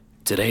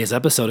Today's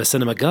episode of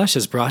Cinema Gush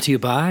is brought to you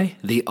by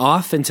the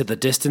Off Into the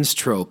Distance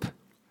trope.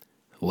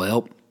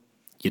 Well,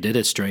 you did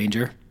it,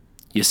 stranger.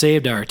 You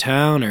saved our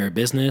town, or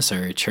business,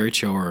 or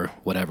church, or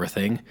whatever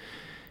thing.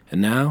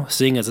 And now,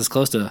 seeing as it's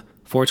close to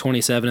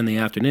 4:27 in the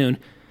afternoon,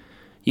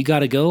 you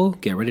gotta go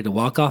get ready to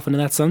walk off into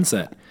that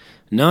sunset.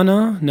 No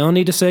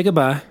need to say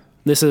goodbye.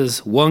 This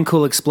is one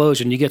cool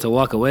explosion you get to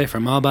walk away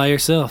from all by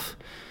yourself.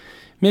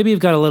 Maybe you've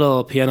got a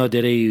little piano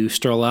ditty you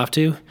stroll off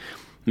to.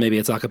 Maybe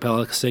it's a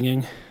cappella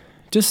singing.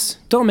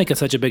 Just don't make it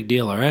such a big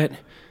deal, alright?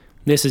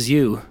 This is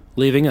you,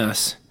 leaving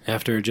us,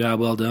 after a job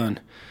well done.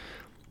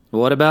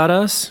 What about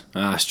us?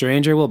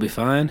 Stranger, we'll be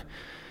fine.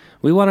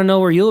 We want to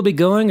know where you'll be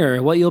going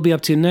or what you'll be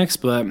up to next,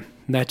 but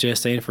that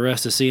just ain't for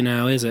us to see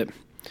now, is it?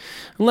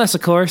 Unless,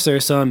 of course,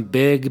 there's some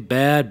big,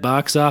 bad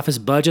box office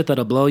budget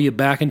that'll blow you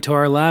back into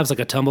our lives like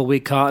a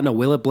tumbleweed caught in a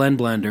Willet blend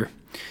blender.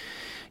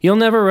 You'll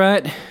never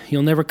write,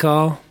 you'll never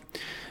call.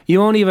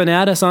 You won't even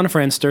add us on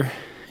Friendster.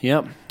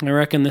 Yep, I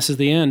reckon this is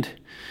the end.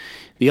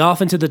 The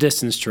Off Into the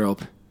Distance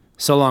trope.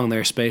 So long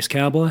there, Space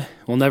Cowboy.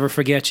 We'll never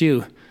forget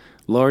you.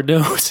 Lord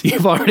knows,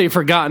 you've already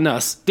forgotten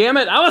us. Damn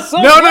it, I was so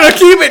No,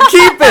 keep it!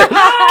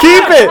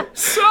 Keep it!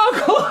 So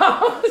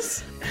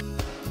close!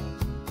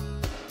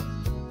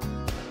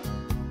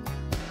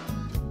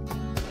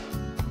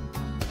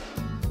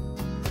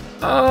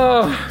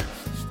 Oh,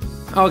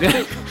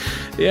 okay.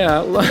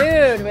 Yeah.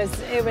 Dude,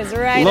 it was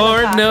right.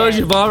 Lord knows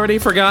you've already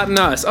forgotten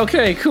us.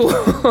 Okay,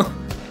 cool.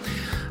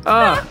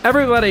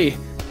 Everybody,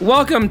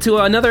 welcome to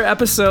another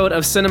episode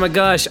of Cinema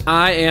Gush.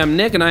 I am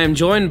Nick, and I am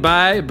joined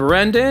by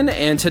Brendan,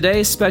 and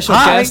today's special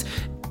guest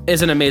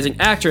is an amazing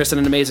actress and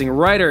an amazing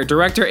writer,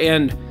 director,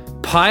 and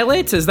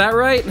pilot. Is that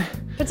right?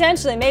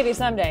 Potentially, maybe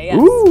someday, yes.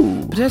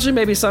 Ooh. Potentially,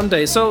 maybe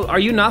someday. So, are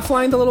you not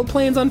flying the little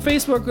planes on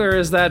Facebook, or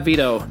is that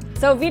Vito?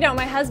 So Vito,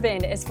 my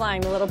husband, is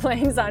flying the little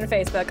planes on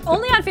Facebook.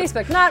 Only on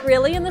Facebook, not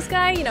really in the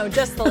sky,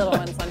 just the little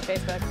ones on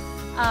Facebook.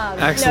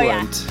 Excellent. No,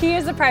 yeah. He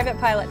is a private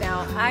pilot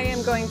now. I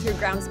am going through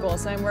ground school,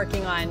 so I'm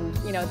working on,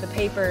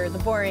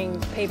 the boring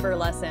paper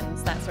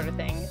lessons, that sort of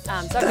thing. So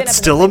I've been up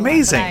still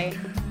amazing.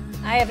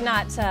 I have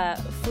not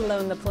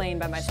flown the plane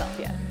by myself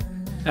yet.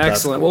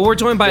 Excellent. Cool. Well, we're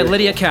joined by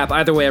Lydia Cap,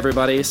 either way,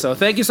 everybody. So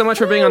thank you so much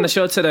for being on the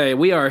show today.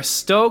 We are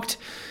stoked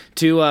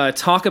to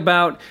talk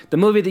about the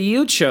movie that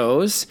you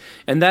chose,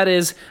 and that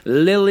is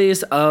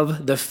Lilies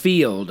of the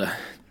Field.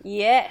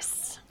 Yes.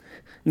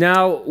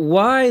 Now,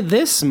 why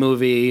this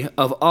movie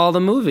of all the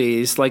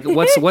movies? Like,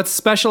 what's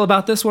special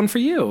about this one for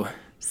you?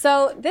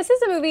 So this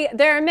is a movie,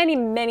 there are many,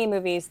 many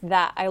movies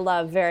that I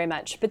love very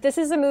much, but this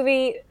is a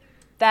movie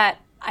that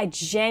I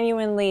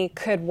genuinely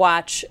could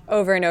watch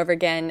over and over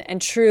again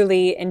and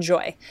truly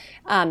enjoy.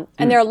 And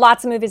there are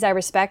lots of movies I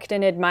respect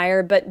and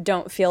admire but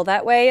don't feel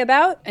that way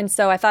about. And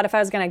so I thought if I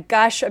was going to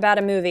gush about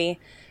a movie,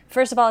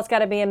 first of all, it's got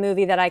to be a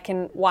movie that I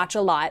can watch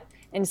a lot.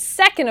 And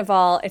second of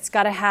all, it's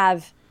got to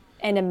have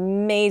an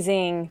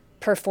amazing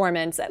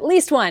performance. At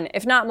least one,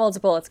 if not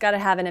multiple. It's got to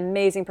have an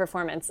amazing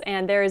performance.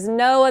 And there is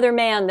no other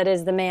man that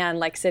is the man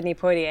like Sidney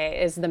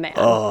Poitier is the man.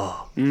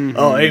 Oh,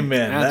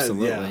 amen.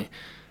 Absolutely.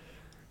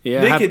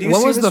 Yeah. Nick, had you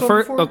seen this one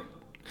before?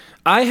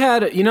 I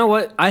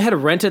had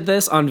rented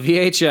this on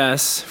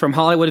VHS from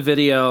Hollywood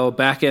Video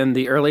back in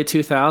the early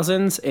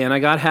 2000s, and I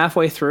got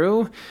halfway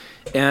through,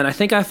 and I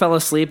think I fell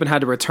asleep and had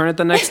to return it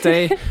the next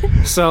day.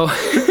 So,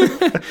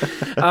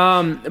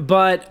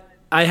 but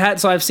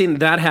I've seen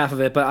that half of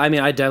it, but I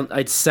mean,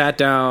 I sat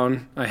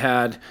down, I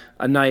had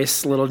a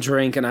nice little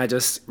drink, and I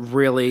just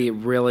really,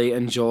 really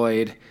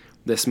enjoyed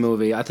this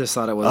movie. I just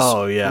thought it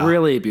was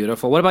really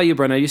beautiful. What about you,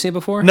 Brenda? Have you seen it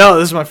before? No,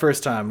 this is my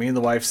first time. Me and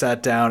the wife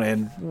sat down,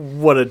 and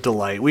what a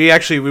delight. We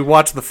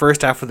watched the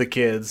first half with the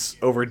kids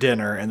over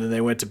dinner, and then they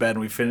went to bed, and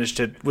we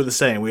finished it with the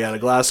same. We had a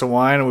glass of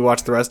wine, and we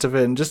watched the rest of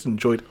it, and just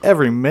enjoyed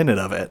every minute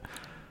of it.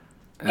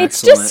 Excellent.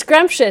 It's just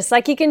scrumptious.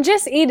 Like, you can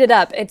just eat it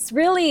up. It's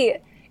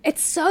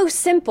so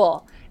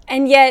simple,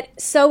 and yet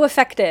so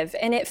effective,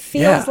 and it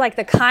feels like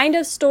the kind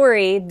of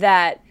story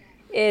that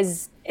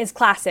is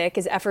classic,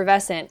 is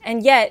effervescent,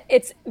 and yet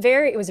it's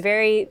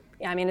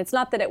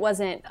not that it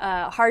wasn't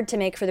hard to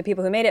make for the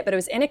people who made it, but it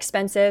was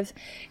inexpensive.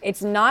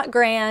 It's not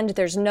grand.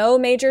 There's no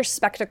major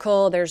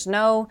spectacle. There's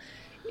no,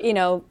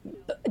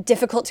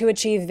 difficult to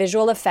achieve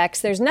visual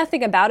effects. There's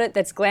nothing about it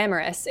that's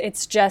glamorous.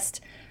 It's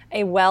just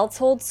a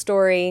well-told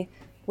story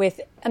with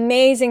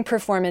amazing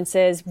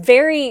performances,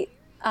 very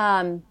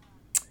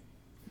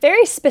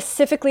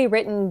specifically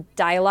written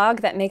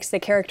dialogue that makes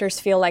the characters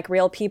feel like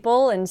real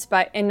people and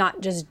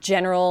not just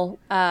general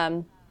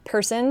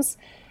persons.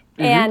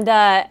 Mm-hmm.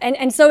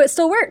 And so it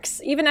still works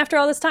even after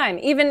all this time.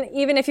 Even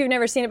if you've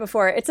never seen it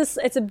before,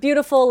 it's a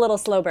beautiful little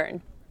slow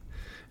burn.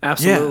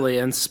 Absolutely,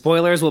 and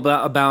spoilers will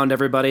abound,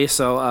 everybody.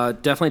 So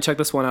definitely check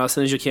this one out as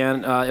soon as you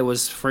can. It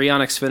was free on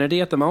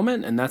Xfinity at the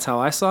moment, and that's how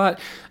I saw it.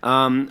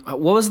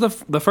 What was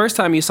the first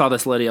time you saw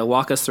this, Lydia?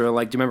 Walk us through.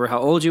 Like, do you remember how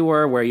old you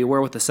were, where you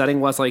were, what the setting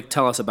was? Like,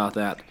 tell us about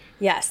that.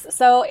 Yes.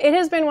 So it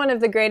has been one of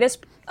the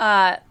greatest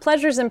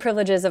pleasures and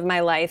privileges of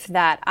my life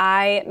that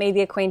I made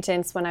the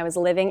acquaintance when I was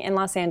living in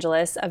Los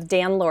Angeles of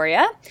Dan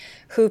Lauria,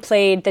 who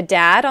played the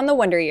dad on The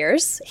Wonder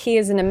Years. He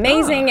is an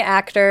amazing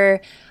actor.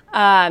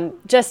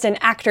 Just an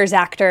actor's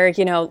actor,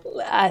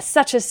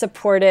 such a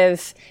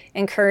supportive,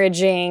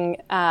 encouraging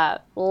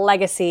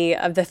legacy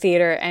of the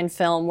theater and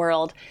film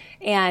world.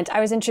 And I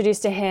was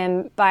introduced to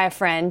him by a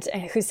friend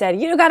who said,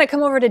 you got to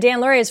come over to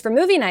Dan Lauria's for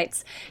movie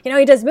nights.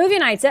 He does movie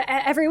nights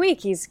every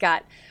week. He's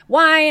got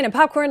wine and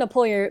popcorn. He'll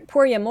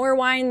pour you more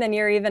wine than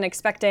you're even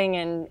expecting,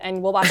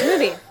 and we'll watch a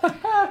movie.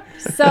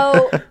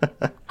 So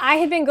I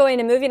had been going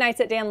to movie nights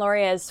at Dan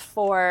Lauria's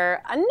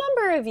for a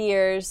number of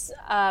years,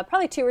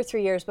 probably 2 or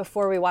 3 years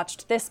before we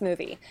watched this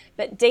movie.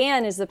 But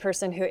Dan is the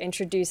person who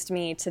introduced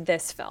me to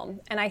this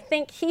film. And I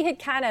think he had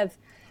kind of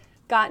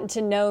gotten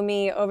to know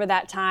me over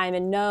that time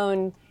and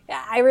known.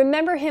 I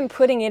remember him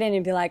putting it in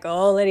and be like,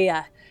 "Oh,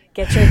 Lydia,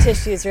 get your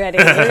tissues ready.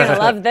 You're going to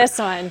love this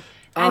one."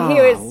 And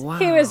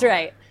he was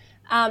right.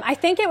 I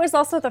think it was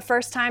also the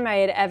first time I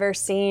had ever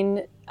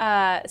seen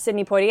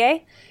Sidney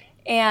Poitier,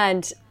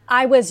 and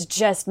I was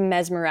just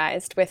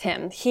mesmerized with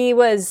him. He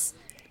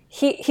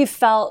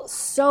felt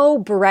so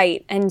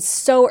bright and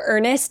so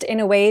earnest in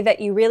a way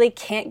that you really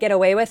can't get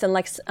away with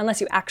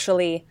unless you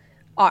actually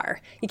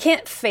are. You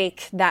can't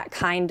fake that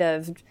kind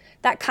of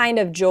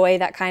joy,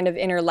 that kind of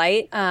inner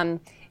light.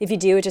 If you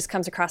do, it just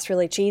comes across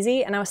really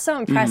cheesy. And I was so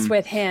impressed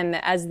with him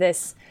as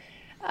this,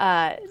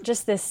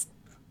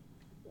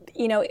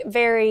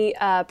 very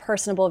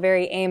personable,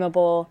 very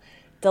amiable,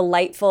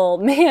 delightful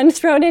man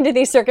thrown into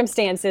these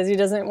circumstances who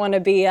doesn't want to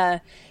be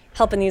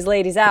helping these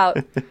ladies out.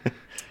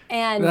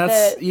 And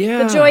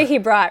the joy he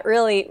brought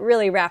really,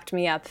 really wrapped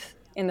me up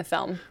in the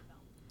film.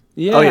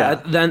 Yeah. Oh, yeah.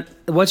 Then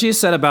what you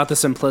said about the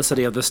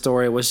simplicity of the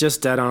story was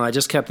just dead on. I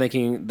just kept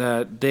thinking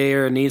that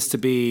there needs to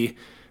be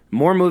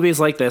more movies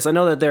like this. I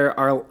know that there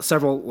are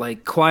several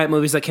like quiet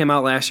movies that came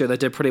out last year that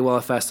did pretty well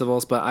at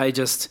festivals, but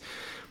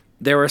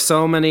there were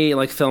so many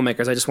like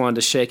filmmakers I just wanted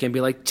to shake and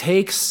be like,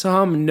 take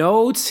some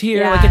notes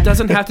here. Yeah. Like, it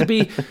doesn't have to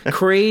be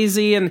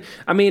crazy. And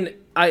I mean,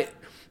 I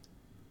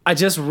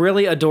just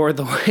really adored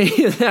the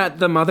way that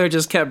the mother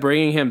just kept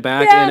bringing him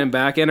back in and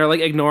back in, or like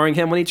ignoring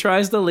him when he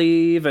tries to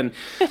leave, and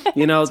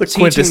it's a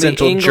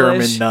quintessential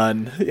German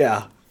nun.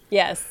 Yeah.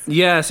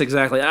 Yes,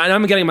 exactly.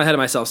 I'm getting my head of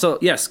myself. So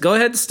yes, go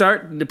ahead and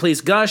start. Please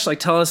gush. Like,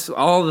 tell us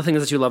all the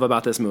things that you love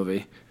about this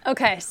movie.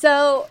 Okay,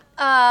 so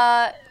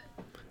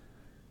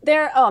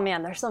there's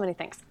so many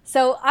things.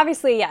 So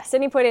obviously,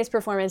 Sidney Poitier's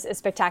performance is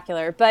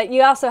spectacular, but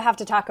you also have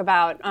to talk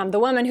about the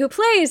woman who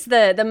plays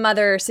the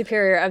mother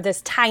superior of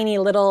this tiny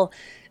little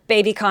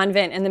baby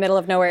convent in the middle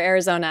of nowhere,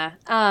 Arizona.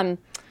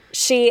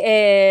 She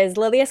is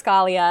Lilia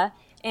Scalia,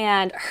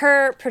 and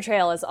her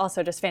portrayal is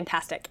also just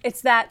fantastic. It's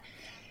that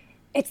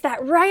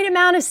right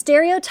amount of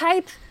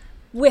stereotype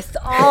with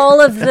all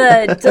of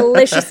the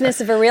deliciousness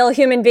of a real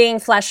human being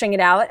fleshing it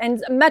out.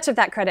 And much of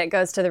that credit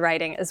goes to the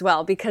writing as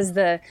well, because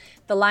the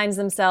lines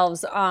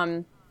themselves,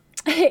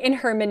 in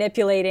her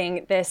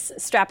manipulating this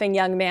strapping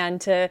young man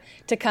to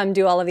come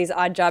do all of these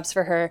odd jobs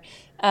for her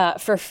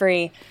for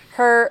free.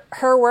 Her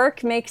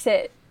work makes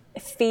it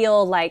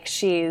feel like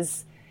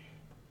she's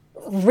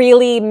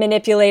really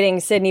manipulating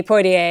Sidney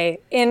Poitier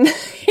in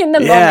the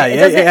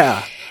moment.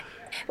 Yeah.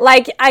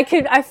 Like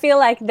I feel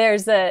like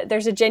there's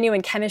a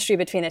genuine chemistry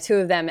between the two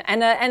of them,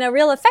 and a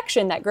real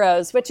affection that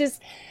grows, which is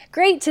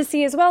great to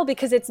see as well,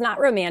 because it's not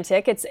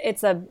romantic.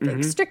 It's a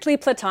strictly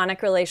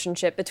platonic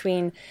relationship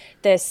between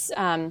this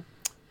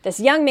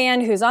young man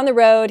who's on the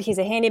road. He's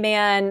a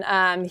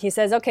handyman. He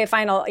says, "Okay,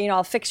 fine,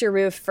 I'll fix your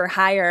roof for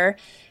hire."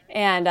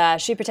 And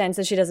she pretends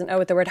that she doesn't know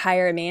what the word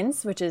hire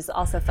means, which is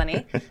also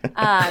funny.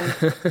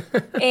 But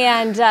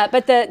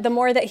the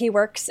more that he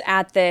works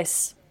at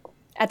this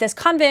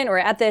convent, or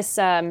at this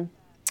land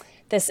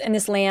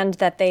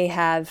that they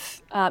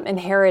have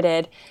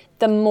inherited,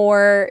 the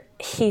more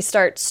he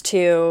starts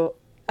to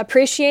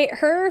appreciate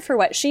her for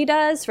what she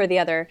does, for the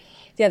other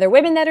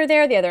women that are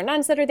there, the other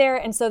nuns that are there.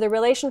 And so the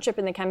relationship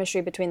and the chemistry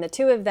between the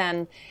two of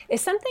them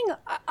is something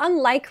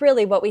unlike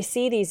really what we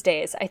see these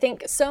days. I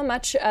think so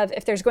much of,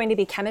 if there's going to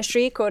be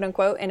chemistry, quote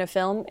unquote, in a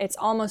film, it's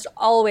almost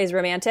always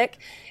romantic.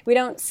 We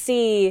don't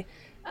see,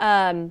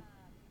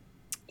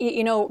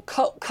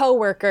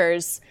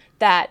 co-workers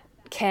that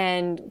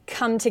can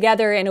come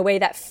together in a way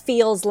that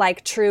feels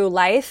like true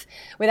life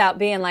without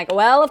being like,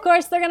 well, of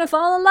course they're going to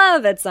fall in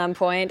love at some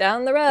point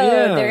down the road.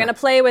 Yeah. They're going to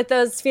play with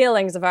those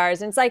feelings of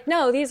ours. And it's like,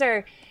 no, these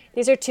are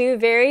two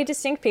very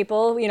distinct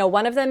people.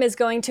 One of them is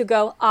going to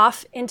go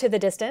off into the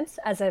distance,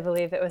 as I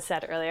believe it was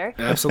said earlier.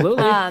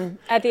 Absolutely.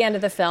 At the end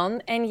of the film.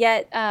 And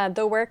yet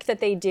the work that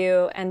they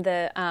do and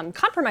the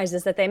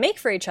compromises that they make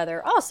for each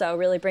other also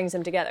really brings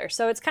them together.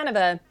 So it's kind of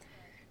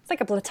it's like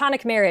a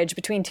platonic marriage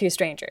between two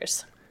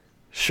strangers.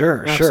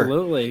 Sure.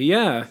 Absolutely,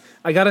 yeah.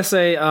 I gotta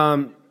say,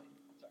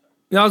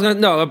 No,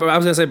 I was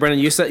gonna say, Brendan,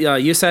 you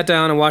sat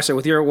down and watched it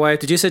with your wife.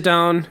 Did you sit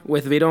down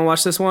with Vito and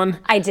watch this one?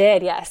 I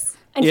did, yes.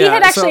 And Yeah, he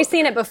had actually so-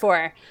 seen it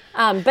before.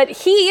 But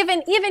he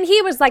even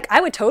he was like,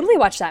 I would totally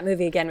watch that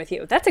movie again with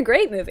you. That's a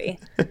great movie.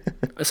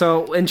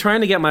 So, in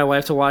trying to get my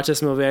wife to watch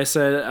this movie, I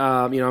said,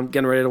 I'm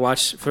getting ready to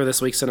watch for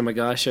this week's Cinema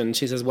Gush, and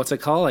she says, "What's it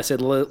called?" I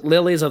said,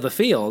 "Lilies of the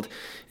Field,"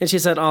 and she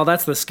said, "Oh,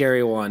 that's the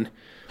scary one."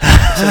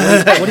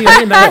 I said, what do you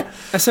mean that?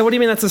 I said, "What do you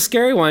mean that's a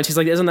scary one?" She's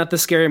like, "Isn't that the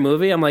scary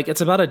movie?" I'm like,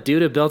 "It's about a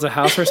dude who builds a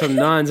house for some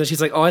nuns," and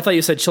she's like, "Oh, I thought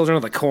you said Children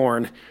of the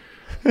Corn."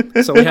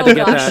 So we had to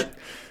get gosh. that.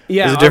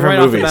 Yeah, Those are different right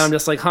off the movies. bat, I'm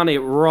just like, honey,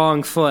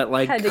 wrong foot.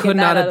 Like, Had to get could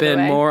that not out have of the been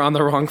way. more on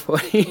the wrong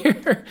foot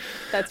here.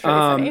 That's pretty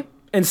funny.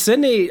 And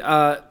Sydney,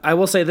 I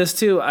will say this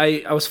too.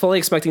 I was fully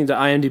expecting to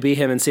IMDb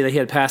him and see that he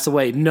had passed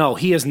away. No,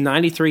 he is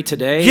 93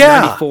 today,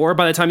 Yeah. 94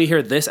 by the time you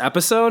hear this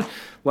episode.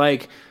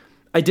 Like,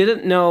 I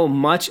didn't know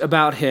much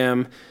about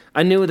him.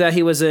 I knew that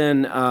he was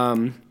in,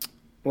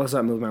 what was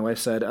that movie my wife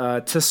said?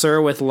 To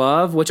Sir with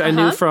Love, which I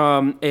knew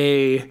from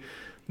a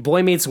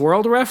Boy Meets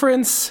World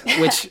reference,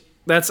 which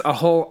that's a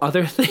whole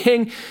other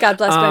thing. God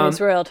bless Boy Meets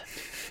World.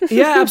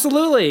 Yeah,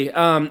 absolutely.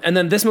 And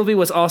then this movie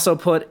was also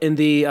put in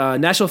the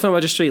National Film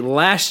Registry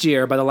last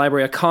year by the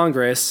Library of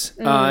Congress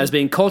as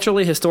being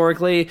culturally,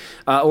 historically,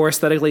 or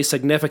aesthetically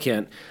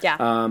significant. Yeah.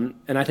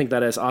 And I think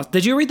that is awesome.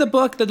 Did you read the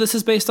book that this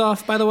is based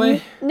off, by the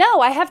way?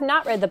 No, I have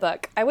not read the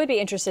book. I would be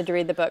interested to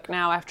read the book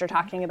now after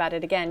talking about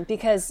it again,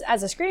 because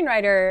as a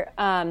screenwriter,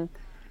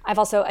 I've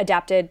also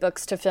adapted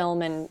books to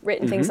film and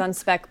written things on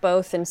spec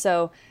both. And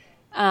so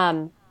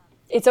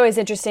it's always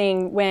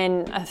interesting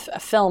when a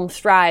film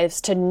thrives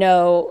to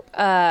know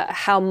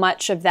how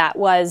much of that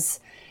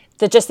was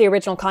just the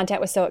original content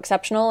was so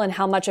exceptional, and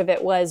how much of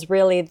it was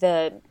really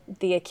the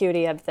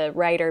acuity of the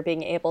writer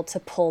being able to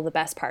pull the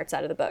best parts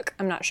out of the book.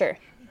 I'm not sure.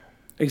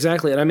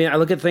 Exactly. And I mean, I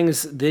look at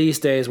things these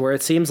days where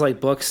it seems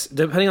like books,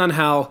 depending on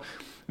how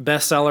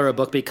bestseller a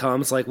book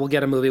becomes, like we'll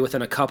get a movie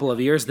within a couple of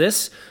years.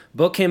 This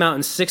book came out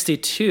in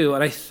 62,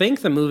 and I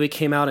think the movie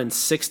came out in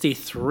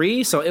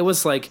 63. So it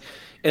was like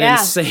an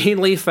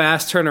insanely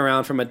fast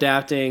turnaround from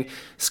adapting,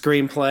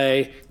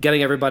 screenplay,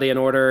 getting everybody in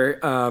order,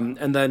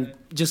 and then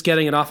just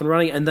getting it off and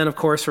running. And then, of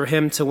course, for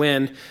him to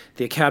win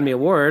the Academy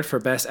Award for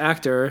Best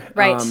Actor.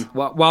 Right.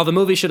 While the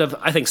movie should have,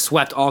 I think,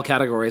 swept all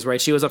categories,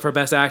 right? She was up for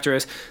Best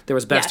Actress. There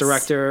was Best Yes.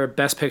 Director,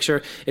 Best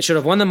Picture. It should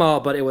have won them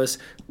all, but it was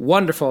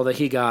wonderful that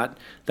he got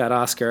that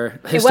Oscar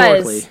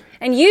historically. It was.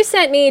 And you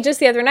sent me, just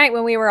the other night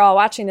when we were all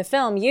watching the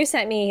film, you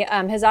sent me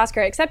his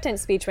Oscar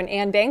acceptance speech when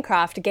Anne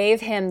Bancroft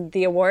gave him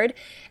the award.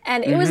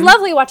 And it was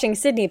lovely watching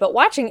Sydney, but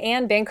watching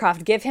Anne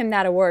Bancroft give him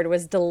that award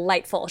was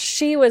delightful.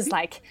 She was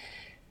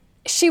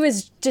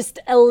just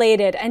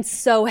elated and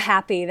so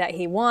happy that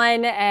he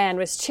won, and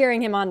was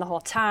cheering him on the whole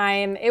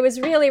time. It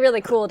was really,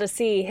 really cool to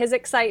see his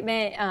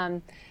excitement,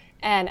 and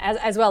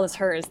as well as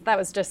hers. That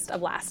was just a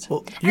blast.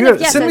 Well, And you gotta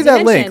yes, send me as you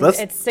that link.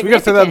 mentioned, it's We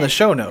gotta throw that in the significant.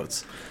 show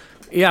notes.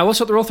 Yeah, we'll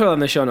throw that in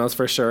the show notes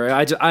for sure.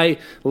 I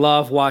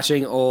love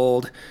watching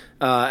old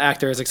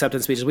actors'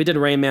 acceptance speeches. We did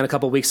Rain Man a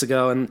couple weeks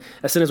ago, and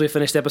as soon as we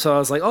finished the episode, I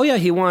was like, "Oh yeah,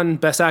 he won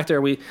Best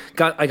Actor."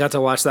 I got to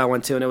watch that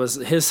one too, and it was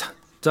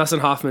Dustin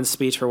Hoffman's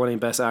speech for winning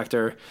Best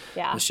Actor.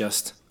 Yeah. Was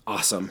just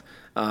awesome.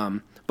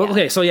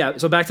 Okay,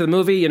 so back to the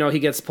movie. You know, he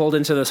gets pulled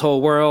into this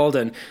whole world,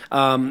 and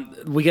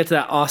we get to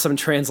that awesome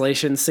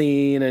translation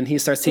scene, and he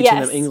starts teaching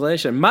Yes. them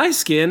English. And my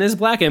skin is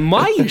black, and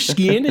my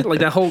skin, like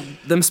that whole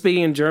them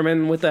speaking in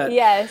German with that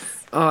Yes.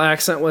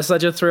 accent was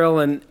such a thrill.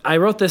 And I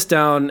wrote this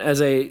down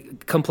as a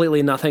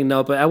completely nothing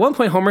note, but at one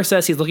point Homer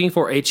says he's looking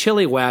for a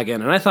chili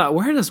wagon, and I thought,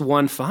 where does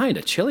one find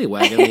a chili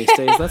wagon these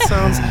days? That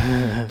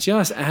sounds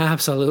just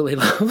absolutely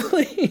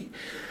lovely.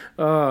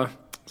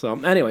 So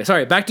anyway,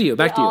 sorry, back to you.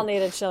 We all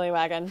need a chili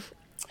wagon.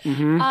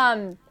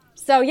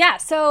 So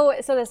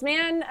this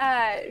man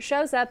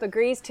shows up,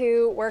 agrees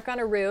to work on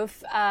a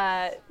roof.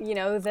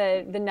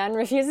 The nun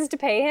refuses to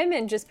pay him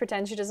and just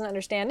pretends she doesn't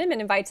understand him and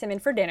invites him in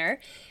for dinner.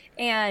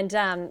 And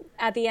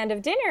at the end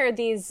of dinner,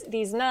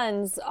 these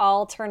nuns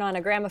all turn on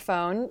a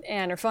gramophone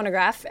or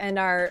phonograph and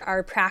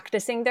are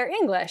practicing their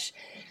English.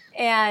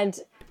 And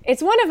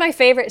it's one of my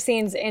favorite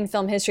scenes in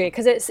film history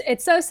because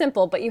it's so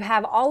simple, but you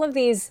have all of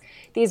these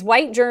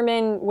white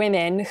German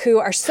women who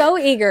are so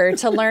eager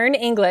to learn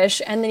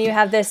English, and then you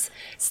have this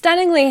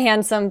stunningly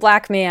handsome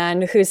black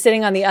man who's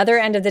sitting on the other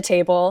end of the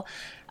table,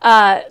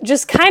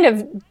 just kind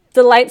of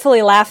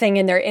delightfully laughing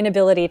in their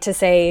inability to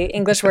say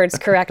English words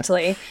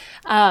correctly.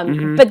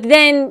 But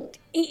then,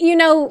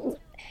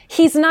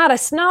 he's not a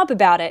snob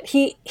about it.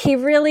 He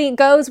really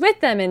goes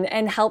with them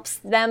and helps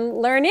them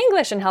learn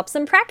English and helps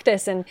them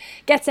practice and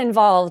gets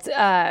involved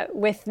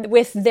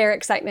with their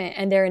excitement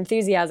and their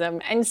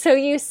enthusiasm. And so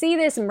you see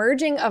this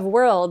merging of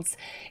worlds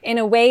in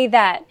a way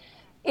that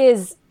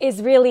is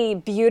really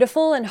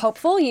beautiful and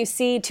hopeful. You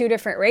see two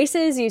different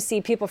races, you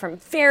see people from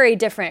very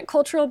different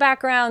cultural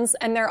backgrounds,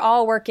 and they're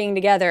all working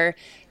together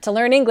to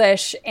learn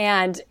English,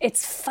 and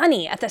it's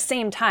funny at the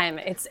same time.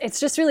 It's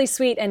just really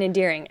sweet and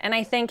endearing. And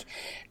I think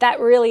that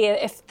really,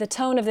 if the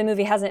tone of the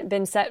movie hasn't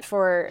been set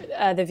for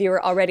the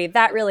viewer already,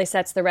 that really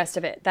sets the rest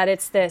of it. That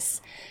it's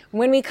this,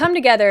 when we come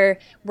together,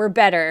 we're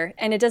better,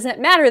 and it doesn't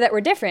matter that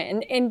we're different.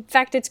 And in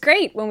fact, it's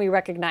great when we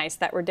recognize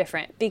that we're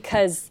different,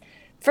 because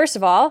first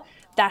of all,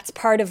 that's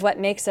part of what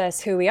makes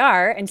us who we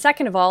are. And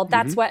second of all,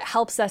 that's what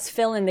helps us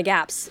fill in the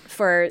gaps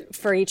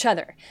for each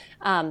other.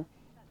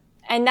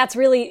 And that's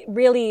really,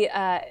 really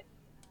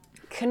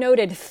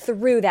connoted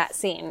through that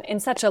scene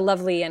in such a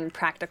lovely and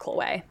practical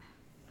way.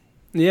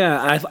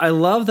 Yeah, I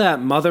love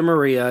that Mother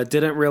Maria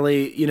didn't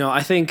really,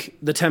 I think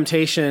the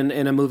temptation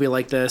in a movie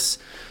like this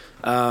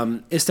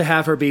is to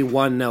have her be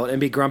one note and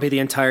be grumpy the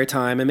entire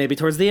time, and maybe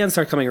towards the end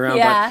start coming around.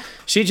 Yeah. But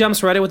she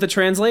jumps right in with the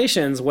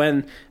translations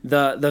when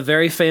the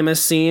very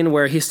famous scene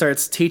where he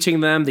starts teaching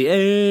them the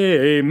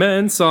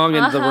Amen song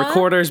and the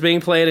recorder's being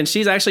played, and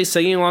she's actually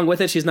singing along with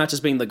it. She's not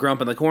just being the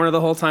grump in the corner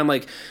the whole time.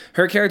 Like,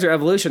 her character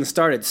evolution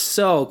started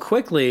so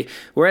quickly,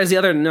 whereas the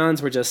other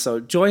nuns were just so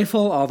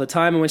joyful all the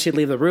time, and when she'd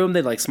leave the room,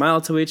 they'd like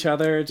smile to each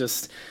other.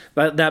 Just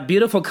that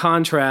beautiful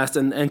contrast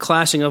and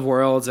clashing of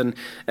worlds and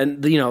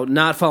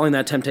not following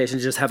that temptation to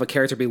just have a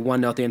character be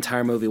one note the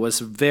entire movie was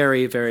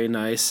very, very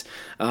nice.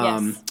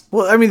 Yes.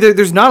 Well, I mean,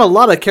 there's not a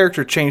lot of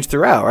character change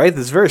throughout, right?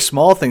 There's very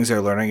small things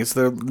they're learning.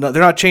 They're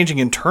not changing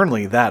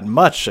internally that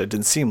much. It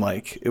didn't seem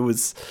like it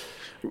was.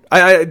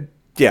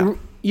 Yeah.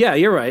 Yeah,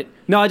 you're right.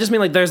 No, I just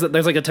mean like there's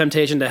like a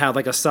temptation to have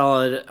like a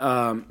solid,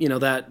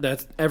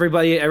 that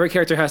every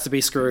character has to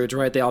be Scrooge,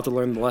 right? They all have to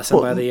learn the lesson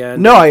by the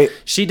end. No,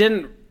 she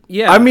didn't.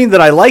 Yeah, I mean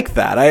that I like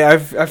that.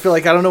 I feel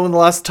like I don't know when the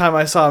last time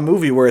I saw a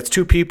movie where it's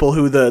two people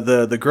who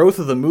the growth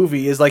of the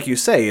movie is, like you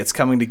say, it's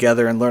coming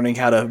together and learning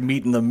how to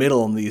meet in the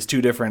middle in these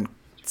two different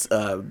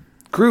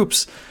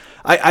groups.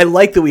 I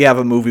like that we have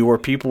a movie where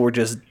people were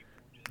just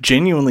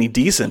genuinely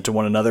decent to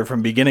one another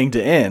from beginning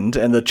to end,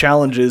 and the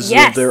challenges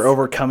that they're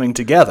overcoming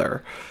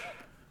together.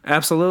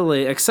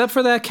 Absolutely, except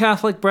for that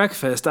Catholic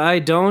breakfast. I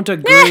don't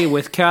agree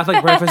with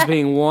Catholic breakfast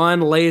being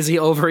one lazy,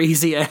 over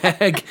easy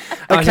egg.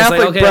 A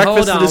Catholic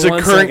breakfast that is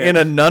occurring in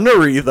a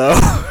nunnery, though.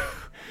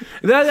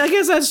 I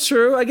guess that's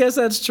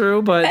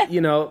true. But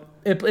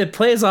it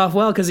plays off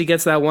well because he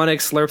gets that one egg,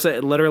 slurps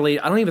it. Literally,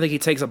 I don't even think he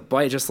takes a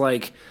bite. Just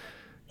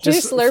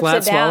slurps flat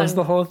it down. Swallows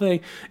the whole thing.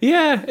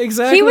 Yeah,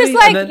 exactly. He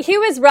was he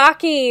was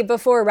Rocky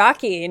before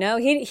Rocky.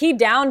 He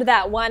downed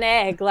that one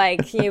egg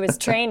like he was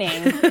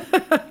training.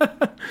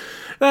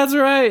 That's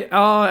right.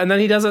 Oh, and then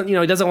he doesn't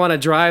want to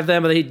drive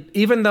them, but when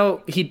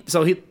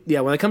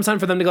it comes time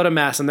for them to go to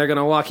mass and they're going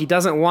to walk, he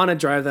doesn't want to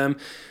drive them,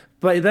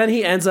 but then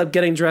he ends up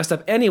getting dressed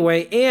up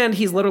anyway, and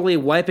he's literally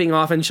wiping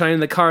off and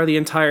shining the car the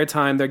entire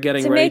time they're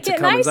getting ready to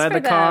come inside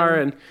the car.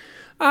 And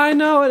I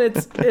know, and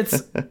it's.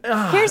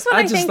 Here's what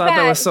I just thought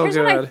that was so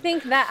good. What I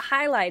think that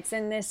highlights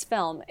in this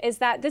film is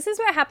that this is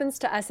what happens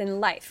to us in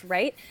life,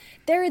 right?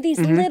 There are these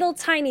little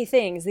tiny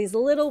things, these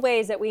little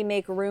ways that we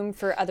make room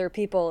for other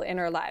people in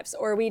our lives,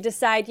 or we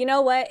decide, you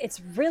know what, it's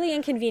really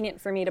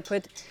inconvenient for me to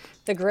put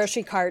the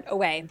grocery cart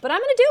away, but I'm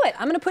going to do it.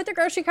 I'm going to put the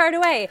grocery cart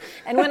away,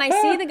 and when I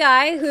see the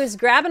guy who's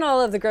grabbing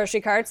all of the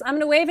grocery carts, I'm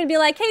going to wave and be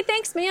like, "Hey,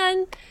 thanks,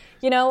 man."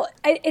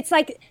 It's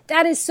like,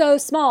 that is so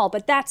small,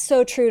 but that's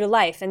so true to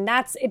life. And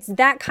it's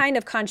that kind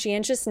of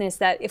conscientiousness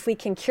that if we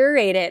can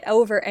curate it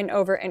over and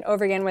over and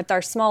over again with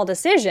our small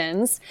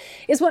decisions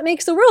is what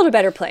makes the world a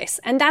better place.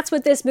 And that's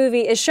what this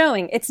movie is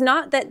showing. It's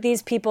not that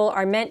these people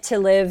are meant to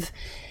live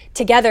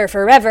together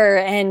forever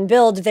and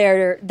build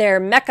their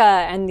Mecca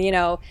and,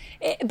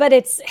 but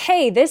it's,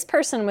 hey, this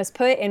person was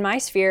put in my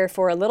sphere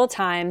for a little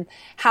time.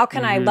 How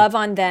can I love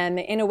on them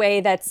in a way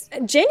that's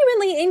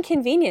genuinely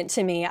inconvenient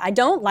to me? I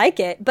don't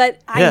like it,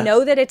 but I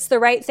know that it's the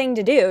right thing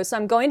to do, so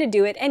I'm going to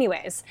do it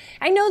anyways.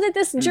 I know that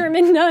this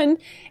German nun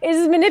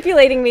is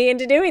manipulating me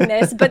into doing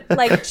this,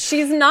 but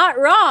she's not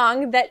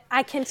wrong, that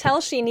I can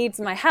tell she needs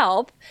my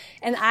help,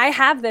 and I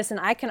have this and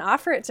I can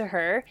offer it to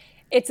her.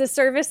 It's a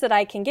service that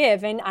I can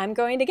give, and I'm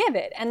going to give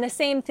it. And the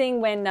same thing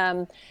when,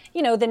 the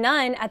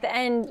nun at the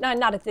end,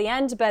 not at the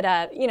end,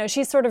 but,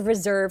 she sort of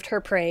reserved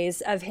her praise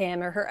of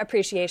him or her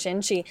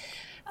appreciation. She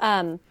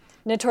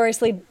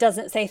notoriously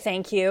doesn't say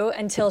thank you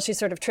until she's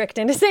sort of tricked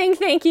into saying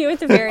thank you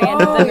at the very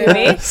end of the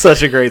movie.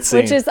 Such a great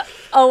scene. Which is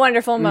a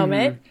wonderful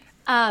moment.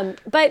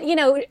 But,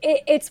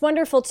 it's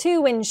wonderful,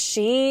 too, when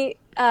she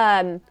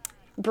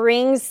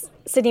brings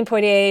Sidney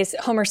Poitier's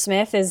Homer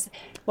Smith is...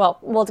 Well,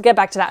 we'll get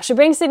back to that. She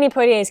brings Sidney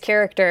Poitier's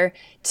character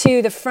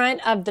to the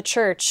front of the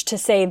church to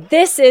say,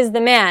 this is the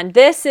man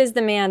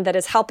that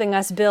is helping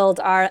us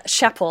build our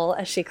chapel,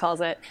 as she calls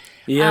it.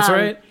 Yeah, that's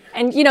right.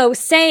 And,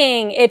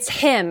 saying it's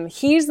him,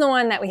 he's the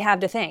one that we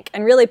have to thank,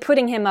 and really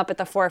putting him up at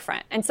the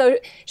forefront. And so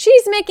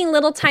she's making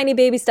little tiny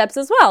baby steps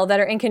as well that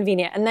are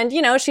inconvenient. And then,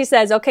 she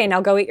says, okay, now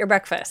go eat your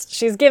breakfast.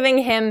 She's giving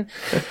him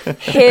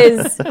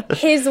his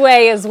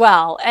way as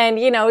well. And,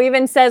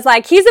 even says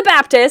he's a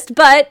Baptist,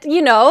 but,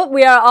 we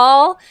are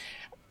all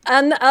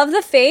of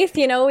the faith,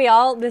 we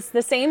all the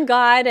same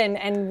God,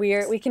 and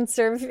we can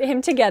serve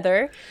Him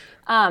together.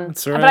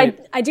 That's right.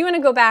 But I do want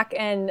to go back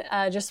and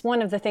just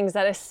one of the things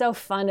that is so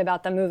fun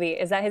about the movie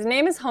is that his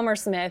name is Homer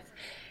Smith,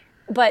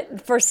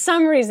 but for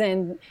some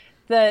reason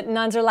the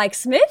nuns are like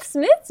Smith.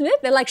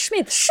 They're like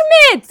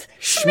Schmidt.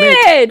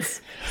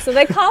 So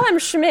they call him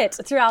Schmidt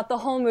throughout the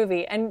whole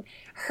movie, and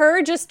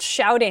her just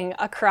shouting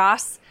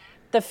across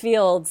the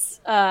fields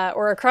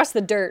or across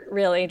the dirt,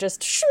 really,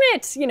 just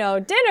Schmidt,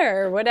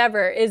 dinner or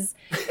whatever, it's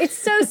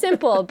so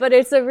simple, but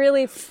it's a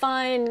really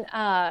fun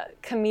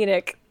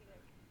comedic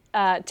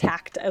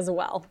tact as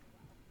well.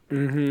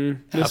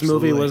 Mm-hmm. This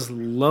Absolutely. movie was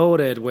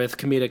loaded with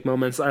comedic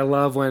moments. I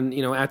love when,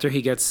 after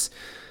he gets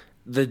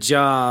the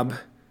job,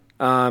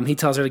 he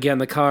tells her to get in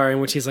the car, in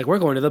which he's like, we're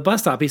going to the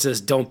bus stop. He says,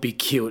 don't be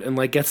cute, and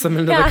like gets them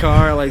into the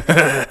car. Like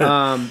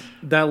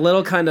that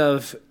little kind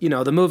of,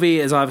 the movie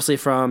is obviously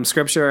from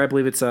scripture. I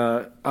believe it's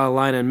a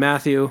line in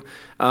Matthew.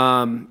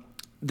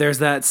 There's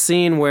that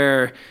scene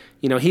where,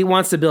 he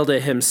wants to build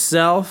it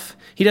himself.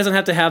 He doesn't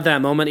have to have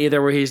that moment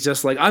either where he's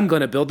just like, I'm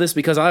going to build this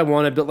because I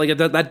want to build. Like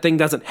that thing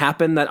doesn't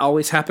happen. That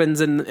always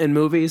happens in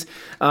movies.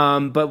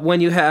 But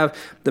when you have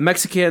the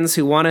Mexicans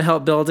who want to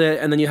help build it,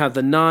 and then you have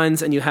the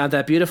nuns, and you have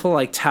that beautiful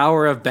like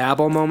Tower of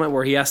Babel moment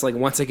where he has to like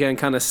once again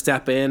kind of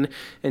step in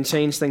and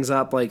change things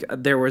up. Like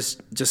there was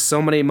just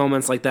so many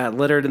moments like that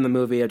littered in the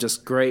movie of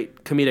just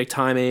great comedic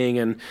timing,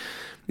 and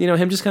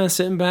him just kind of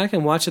sitting back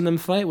and watching them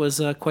fight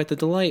was quite the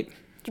delight.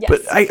 Yes.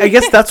 But I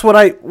guess that's what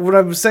I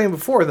was saying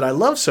before that I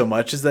love so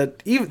much is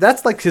that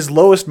that's like his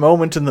lowest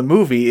moment in the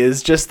movie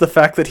is just the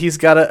fact that he's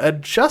got to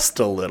adjust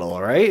a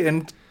little, right,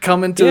 and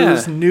come into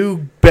this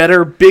new,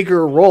 better,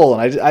 bigger role,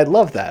 and I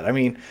love that. I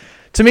mean,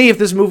 to me, if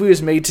this movie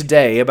was made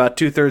today, about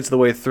 2/3 of the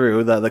way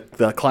through,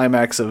 the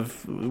climax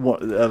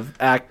of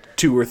Act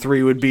 2 or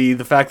 3 would be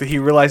the fact that he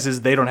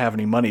realizes they don't have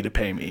any money to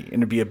pay me, and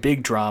it'd be a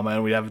big drama,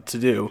 and we'd have to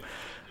do.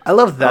 I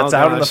love that's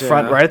out in the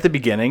front right at the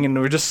beginning, and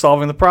we're just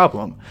solving the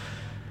problem.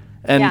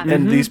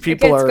 And these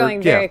people it's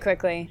going very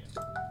quickly.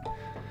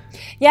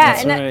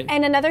 Yeah,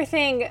 and another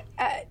thing,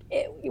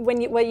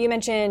 what you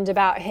mentioned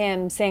about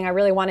him saying, I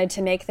really wanted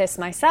to make this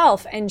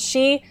myself, and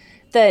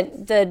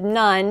the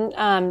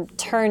nun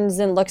turns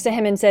and looks at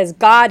him and says,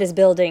 God is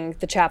building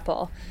the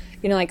chapel.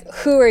 Like,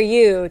 who are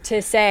you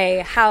to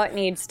say how it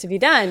needs to be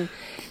done?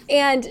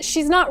 And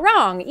she's not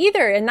wrong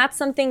either, and that's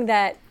something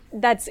that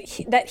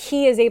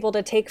he is able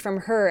to take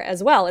from her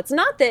as well. It's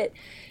not that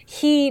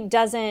he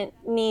doesn't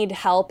need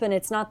help, and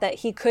it's not that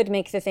he could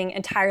make the thing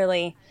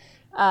entirely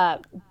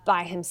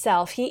by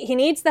himself. He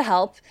needs the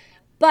help,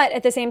 but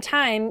at the same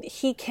time,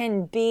 he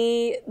can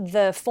be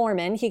the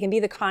foreman, he can be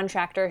the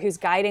contractor who's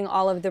guiding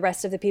all of the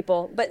rest of the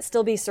people, but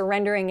still be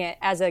surrendering it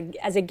as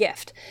a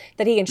gift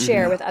that he can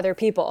share with other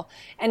people.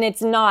 And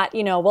it's not,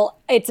 well,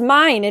 it's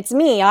mine, it's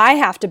me, I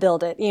have to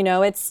build it.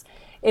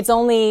 It's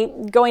only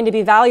going to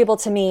be valuable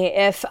to me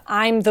if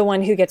I'm the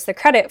one who gets the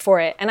credit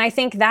for it. And I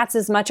think that's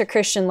as much a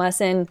Christian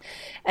lesson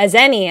as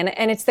any. And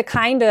it's the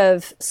kind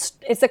of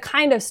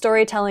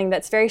storytelling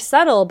that's very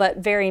subtle but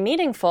very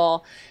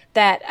meaningful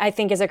that I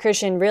think as a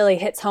Christian really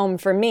hits home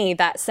for me.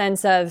 That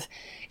sense of,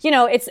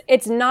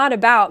 it's not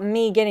about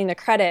me getting the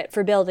credit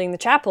for building the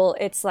chapel.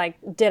 It's like,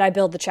 did I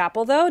build the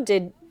chapel though?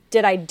 Did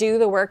I do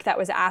the work that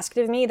was asked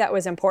of me that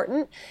was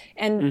important?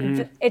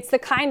 And it's the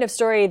kind of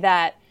story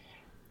that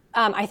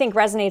I think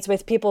resonates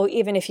with people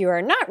even if you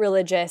are not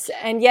religious,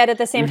 and yet at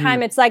the same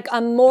time it's like a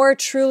more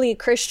truly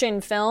Christian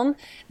film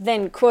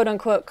than quote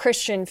unquote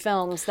Christian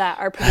films that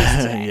are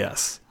produced today.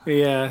 Yes.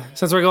 Yeah,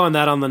 since we're going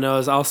that on the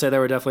nose, I'll say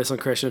there were definitely some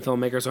Christian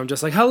filmmakers where I'm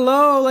just like,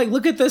 hello, like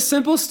look at this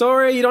simple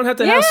story. You don't have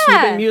to have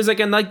sweeping music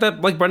and like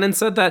Brendan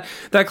said, that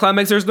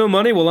climax, there's no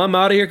money, well I'm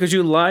out of here because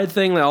you lied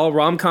thing that all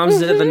rom-coms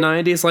did in the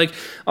 90s. Like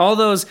all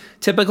those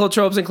typical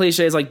tropes and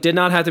cliches like did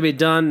not have to be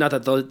done. Not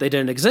that they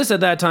didn't exist at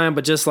that time,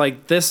 but just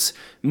like this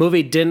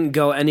movie didn't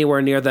go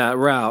anywhere near that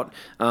route.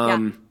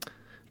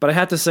 But I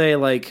have to say,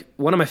 like,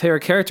 one of my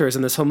favorite characters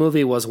in this whole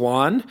movie was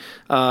Juan,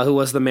 who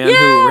was the man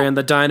who ran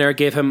the diner,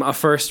 gave him a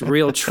first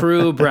real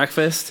true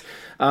breakfast.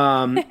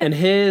 And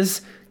his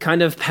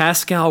kind of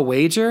Pascal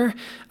wager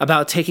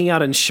about taking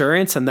out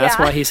insurance, and that's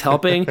why he's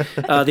helping.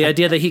 The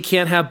idea that he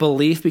can't have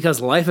belief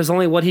because life is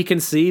only what he can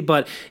see,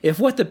 but if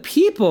what the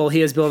people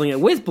he is building it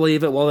with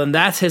believe it, well, then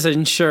that's his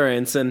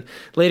insurance. And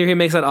later he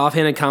makes that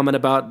offhanded comment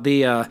about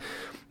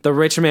the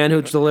rich man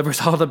who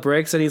delivers all the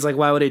bricks, and he's like,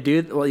 why would he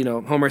do that?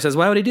 Well, Homer says,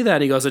 why would he do that?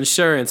 And he goes,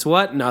 insurance.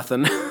 What?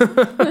 Nothing.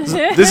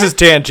 This is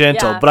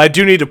tangential, but I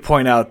do need to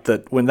point out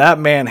that when that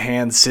man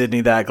hands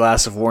Sidney that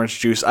glass of orange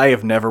juice, I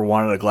have never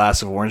wanted a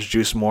glass of orange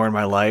juice more in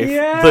my life.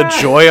 Yeah. The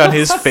joy on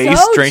his face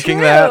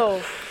drinking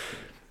that.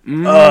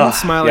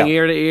 Smiling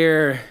ear to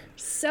ear.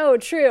 So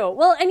true.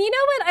 Well, and you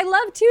know what? I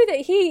love, too, that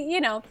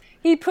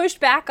he pushed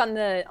back on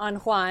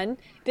Juan,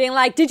 being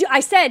like, I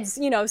said,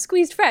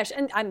 squeezed fresh.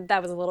 And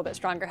that was a little bit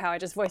stronger how I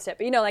just voiced it.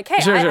 But, like,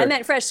 hey, I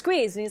meant fresh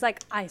squeezed. And he's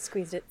like, I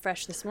squeezed it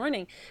fresh this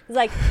morning. It's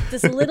like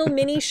this little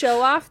mini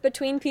show off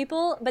between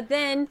people. But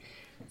then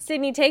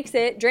Sydney takes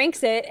it,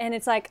 drinks it, and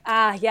it's like,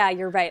 yeah,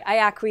 you're right. I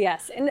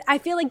acquiesce. And I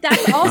feel like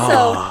that's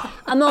also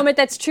a moment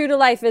that's true to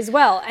life as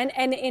well.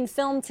 And in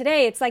film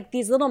today, it's like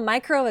these little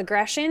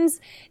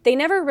microaggressions, they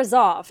never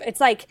resolve. It's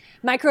like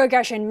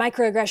microaggression,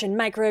 microaggression,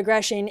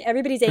 microaggression.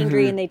 Everybody's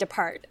angry and they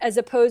depart, as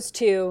opposed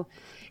to,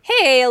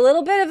 hey, a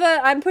little bit of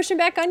I'm pushing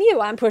back on you.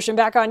 I'm pushing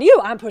back on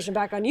you. I'm pushing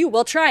back on you.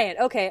 We'll try it.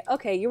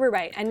 Okay, you were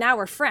right. And now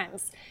we're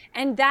friends.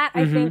 And that,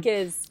 I think,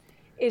 is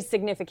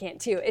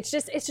significant too. It's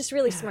just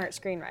really smart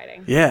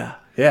screenwriting. Yeah.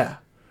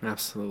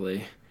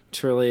 Absolutely.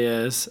 Truly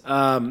is.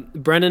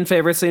 Brendan,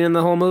 favorite scene in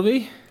the whole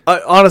movie?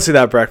 Honestly,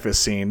 that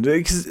breakfast scene.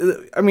 Because,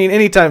 I mean,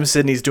 anytime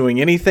Sidney's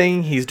doing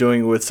anything, he's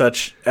doing it with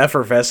such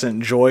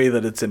effervescent joy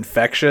that it's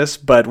infectious.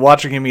 But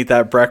watching him eat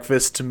that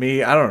breakfast, to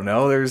me, I don't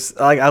know. There's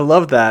I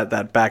love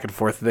that back and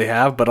forth that they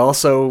have, but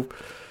also,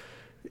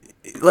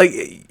 like,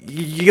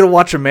 you gotta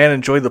watch a man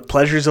enjoy the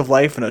pleasures of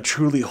life in a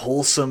truly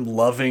wholesome,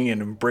 loving,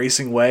 and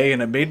embracing way,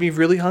 and it made me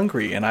really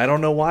hungry. And I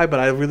don't know why, but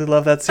I really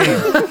love that scene.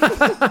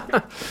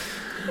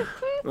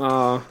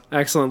 Oh,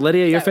 excellent.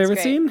 Lydia, your favorite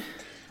scene?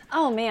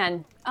 Oh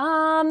man,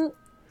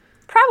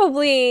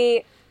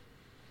 probably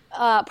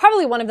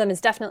one of them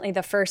is definitely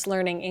the first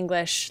learning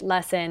English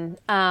lesson.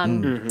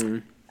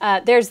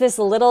 There's this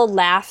little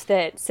laugh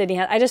that Sydney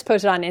had. I just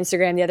posted on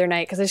Instagram the other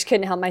night because I just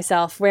couldn't help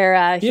myself.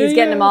 Where he's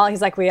getting them all.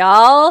 He's like, "We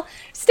all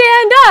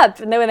stand up,"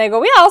 and then when they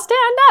go, "We all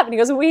stand up," and he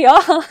goes, "We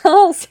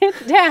all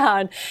sit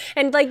down,"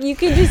 and like you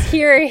can just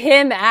hear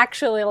him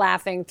actually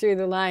laughing through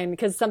the line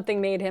because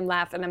something made him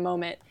laugh in a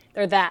moment,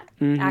 or that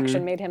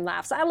action made him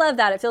laugh. So I love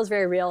that. It feels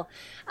very real.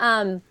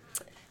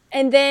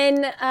 And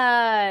then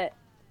I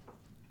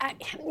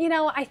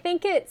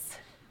think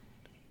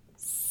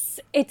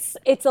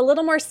it's a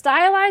little more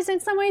stylized in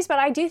some ways, but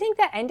I do think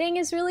the ending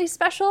is really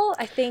special.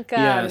 I think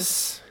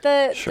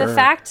the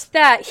fact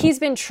that he's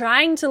been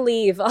trying to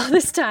leave all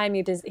this time,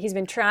 he's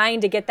been trying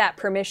to get that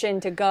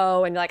permission to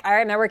go and like, all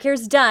right, my work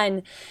here's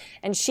done,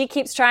 and she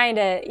keeps trying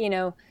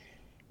to,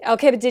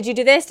 okay, but did you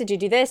do this? Did you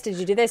do this? Did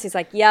you do this? He's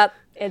like, yep,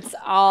 it's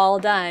all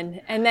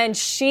done. And then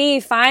she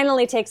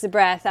finally takes a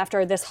breath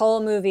after this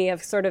whole movie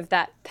of sort of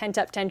that pent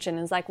up tension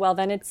and is like, well,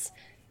 then it's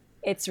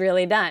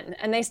really done.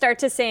 And they start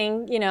to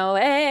sing,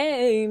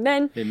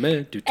 amen.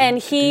 Amen. And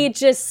he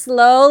just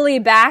slowly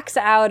backs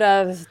out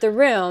of the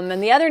room.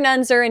 And the other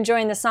nuns are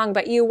enjoying the song,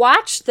 but you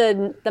watch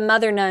the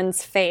mother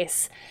nun's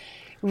face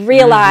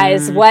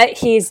realize what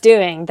he's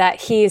doing,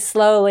 that he's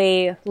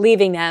slowly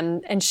leaving them.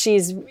 And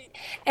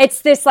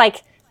it's this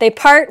like, they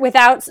part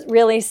without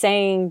really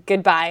saying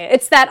goodbye.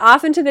 It's that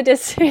off into the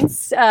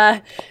distance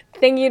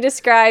thing you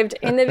described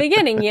in the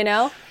beginning,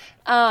 Yeah,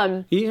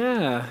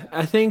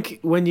 I think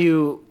when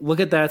you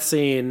look at that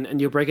scene and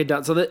you break it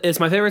down, so it's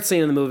my favorite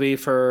scene in the movie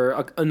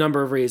for a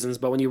number of reasons,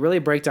 but when you really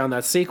break down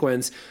that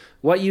sequence,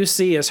 what you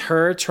see is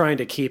her trying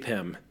to keep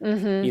him.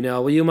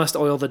 Well, you must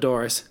oil the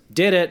doors.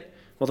 Did it.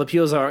 Well, the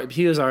pews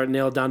are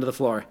nailed down to the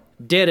floor.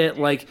 Did it.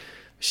 Like,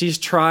 she's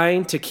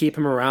trying to keep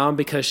him around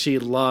because she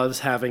loves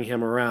having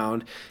him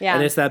around. Yeah.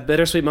 And it's that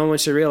bittersweet moment when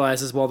she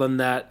realizes, well, then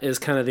that is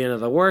kind of the end of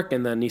the work.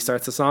 And then he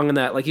starts the song, and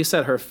that, like you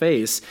said, her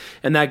face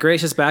and that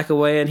gracious back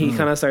away. And he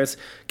kind of starts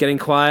getting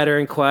quieter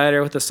and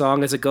quieter with the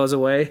song as it goes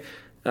away.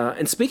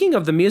 And speaking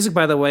of the music,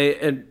 by the way,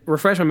 and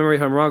refresh my memory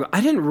if I'm wrong,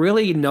 I didn't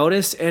really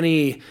notice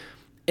any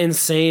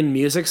insane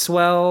music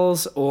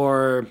swells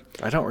or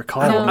I don't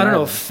recall. I don't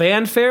know,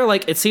 fanfare.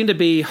 Like, it seemed to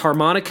be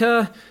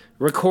harmonica,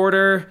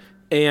 recorder,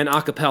 and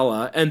a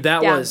cappella, and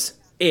that was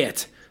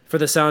it for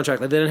the soundtrack.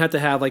 Like, they didn't have to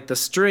have like the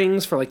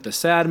strings for like the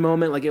sad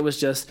moment. Like, it was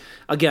just,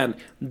 again,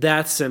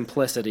 that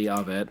simplicity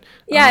of it.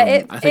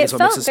 Yeah, I think it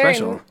felt very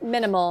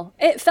minimal.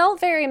 It felt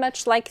very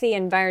much like the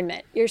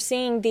environment. You're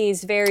seeing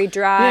these very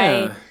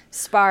dry,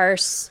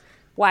 sparse,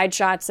 wide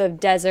shots of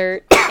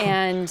desert,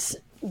 and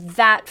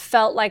that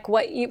felt like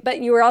but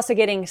you were also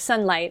getting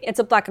sunlight. It's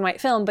a black and white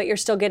film, but you're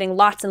still getting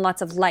lots and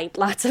lots of light,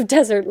 lots of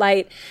desert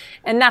light.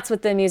 And that's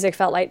what the music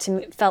felt like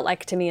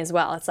to me as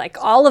well. It's like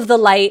all of the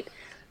light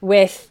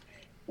with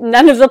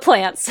none of the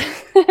plants,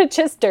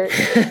 just dirt.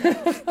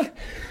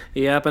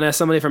 Yep, and as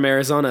somebody from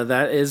Arizona,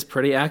 that is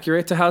pretty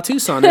accurate to how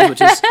Tucson is,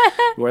 which is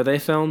where they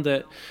filmed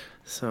it.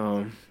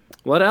 So,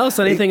 what else?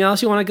 Anything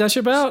else you want to gush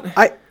about?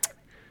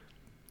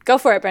 Go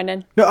for it,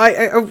 Brendan. No,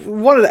 I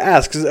wanted to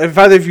ask, cause if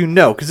either of you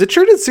know, because it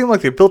sure did seem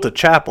like they built a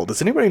chapel.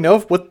 Does anybody know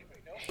what?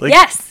 Like,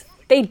 yes,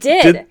 they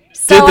did. Did they?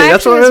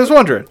 That's what I was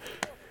wondering.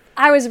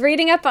 I was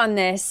reading up on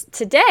this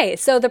today.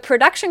 So the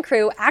production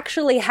crew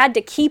actually had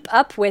to keep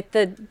up with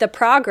the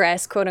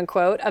progress, quote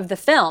unquote, of the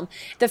film.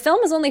 The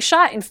film was only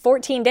shot in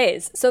 14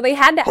 days. So they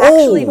had to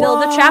actually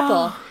build a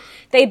chapel.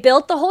 They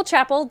built the whole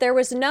chapel. There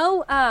was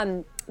no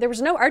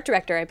art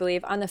director, I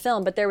believe, on the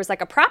film, but there was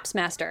like a props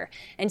master.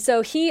 And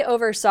so he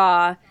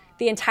oversaw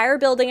the entire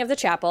building of the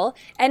chapel,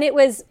 and it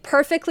was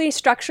perfectly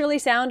structurally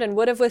sound and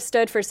would have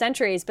withstood for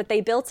centuries, but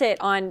they built it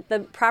on the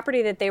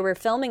property that they were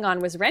filming on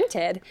was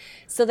rented,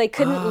 so they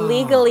couldn't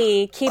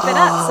legally keep it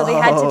up, so they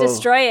had to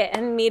destroy it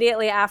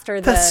immediately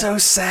after the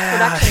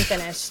production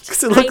finished.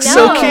 Because it looks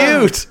so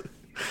cute.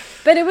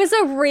 But it was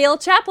a real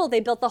chapel.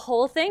 They built the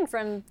whole thing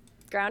from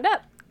ground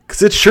up. Because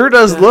because it sure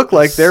does look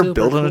like they're super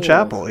building a cool.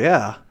 chapel.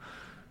 Yeah.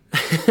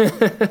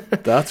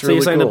 That's So really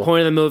you're saying cool. the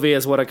point of the movie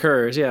is what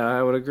occurs. Yeah,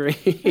 I would agree.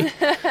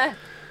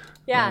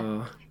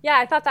 Yeah. Yeah,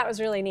 I thought that was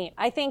really neat.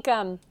 I think,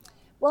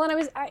 well,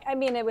 and I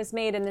mean, it was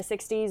made in the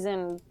 60s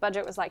and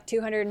budget was like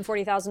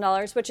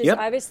 $240,000, which is Yep.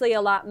 obviously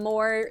a lot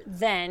more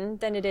then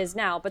than it is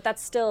now, but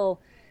that's still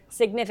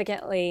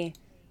significantly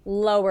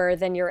lower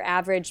than your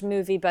average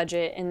movie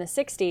budget in the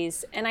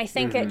 60s. And I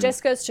think it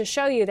just goes to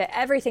show you that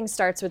everything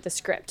starts with the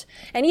script.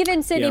 And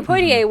even Sidney Yep.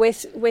 Poitier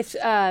with what's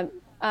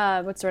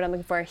the word I'm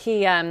looking for?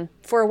 He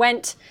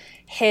forwent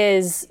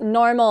his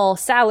normal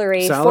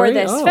salary for Salary?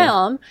 this Oh.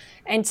 film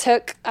and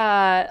took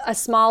a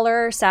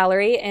smaller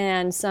salary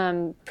and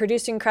some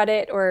producing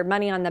credit or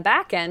money on the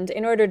back end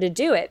in order to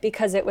do it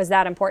because it was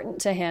that important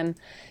to him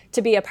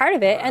to be a part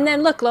of it. And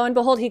then look, lo and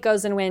behold, he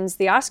goes and wins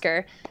the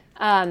Oscar,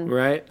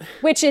 Right?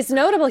 which is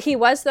notable. He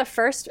was the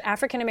first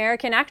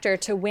African-American actor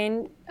to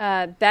win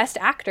Best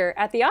Actor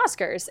at the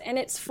Oscars. And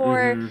it's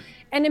for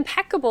an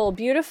impeccable,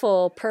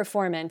 beautiful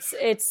performance.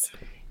 It's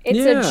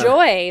Yeah. a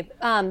joy.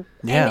 And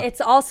Yeah.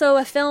 it's also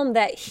a film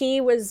that he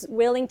was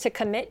willing to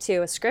commit to,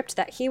 a script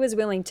that he was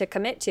willing to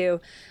commit to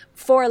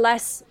for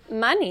less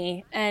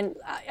money. And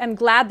I'm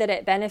glad that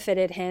it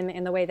benefited him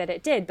in the way that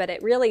it did. But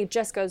it really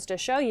just goes to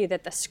show you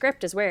that the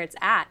script is where it's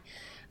at.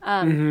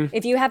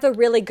 If you have a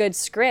really good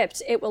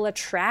script, it will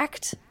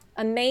attract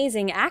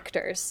amazing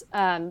actors.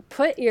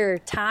 Put your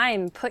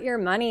time, put your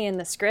money in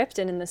the script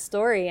and in the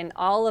story, and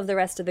all of the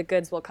rest of the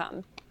goods will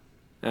come.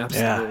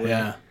 Absolutely.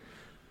 Yeah.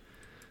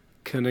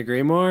 Couldn't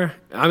agree more.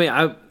 I mean,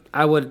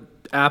 I would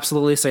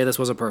absolutely say this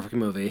was a perfect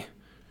movie.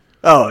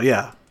 Oh,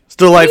 yeah. It's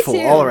delightful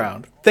Me too. all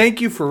around.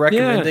 Thank you for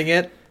recommending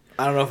it.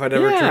 I don't know if I'd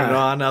ever Yeah. turn it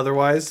on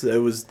otherwise. It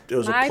was a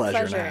My pleasure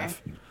and pleasure. a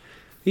half.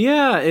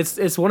 Yeah,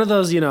 it's one of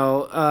those,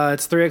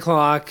 it's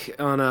 3:00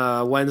 on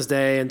a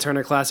Wednesday and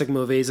Turner Classic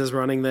Movies is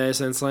running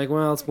this, and it's like,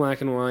 well, it's black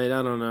and white,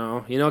 I don't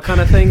know,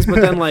 kind of things. But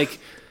then like,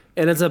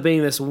 it ends up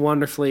being this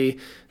wonderfully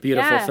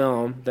beautiful Yeah.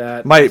 film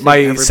that I My think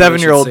everybody should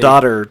 7-year-old see.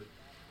 daughter,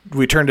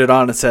 we turned it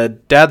on and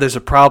said, "Dad, there's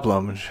a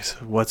problem." And she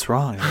said, "What's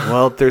wrong?"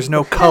 Well, there's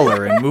no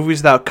color, and movies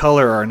without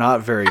color are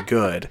not very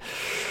good.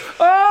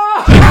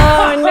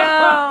 Oh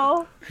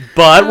no!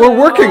 But we're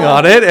working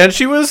on it, and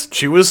she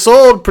was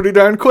sold pretty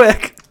darn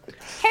quick.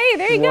 Hey,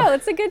 there you go.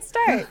 That's a good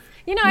start.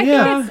 I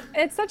Yeah. think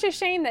it's such a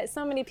shame that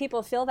so many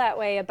people feel that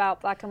way about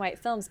black and white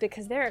films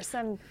because there are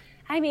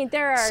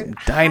there are Some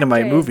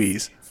dynamite hundreds,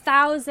 movies.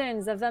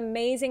 thousands of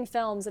amazing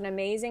films and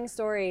amazing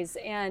stories,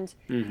 and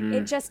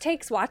it just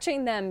takes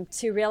watching them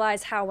to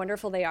realize how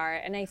wonderful they are.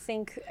 And I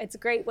think it's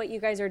great what you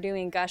guys are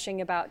doing, gushing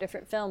about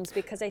different films,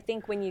 because I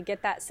think when you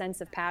get that sense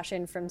of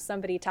passion from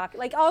somebody talking,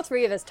 like all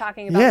three of us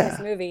talking about Yeah. this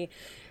movie,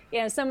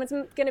 someone's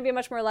going to be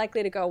much more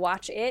likely to go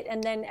watch it,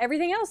 and then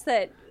everything else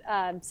that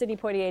Sidney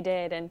Poitier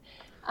did, and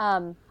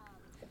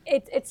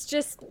it's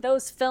just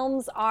those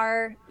films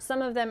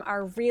some of them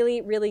are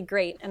really, really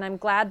great, and I'm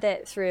glad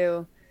that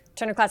through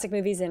Turner Classic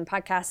Movies and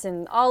podcasts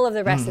and all of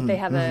the rest that they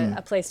have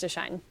a place to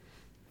shine.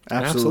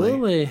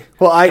 Absolutely.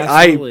 Well,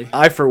 Absolutely.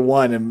 I for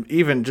one am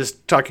even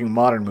just talking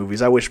modern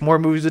movies. I wish more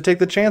movies would take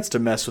the chance to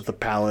mess with the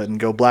palette and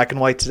go black and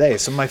white today.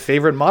 Some of my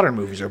favorite modern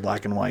movies are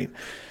black and white.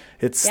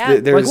 It's Yeah.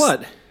 there's Like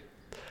what?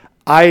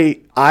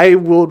 I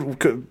will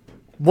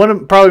one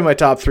of probably my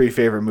top 3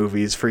 favorite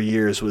movies for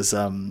years was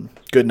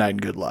Good Night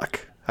and Good Luck.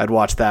 I'd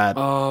watch that.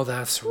 Oh,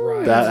 that's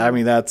right.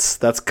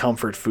 That's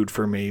comfort food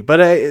for me. But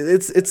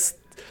it's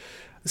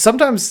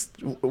sometimes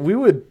we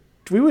would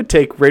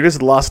take Raiders of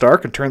the Lost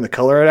Ark and turn the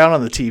color down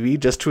on the TV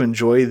just to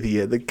enjoy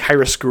the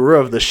chiaroscuro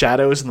of the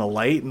shadows and the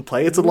light and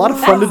play. It's a lot of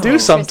fun to do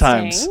That's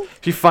sometimes. interesting.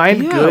 If you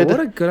find yeah, good what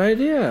a good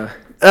idea.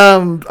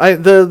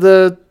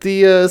 the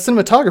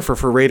cinematographer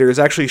for Raiders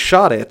actually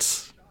shot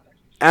it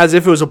as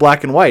if it was a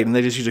black and white, and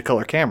they just used a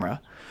color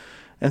camera.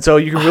 And so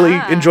you can really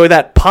enjoy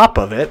that pop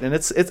of it, and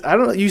it's I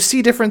don't know, you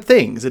see different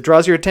things. It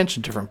draws your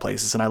attention to different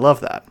places, and I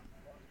love that.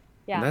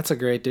 Yeah. That's a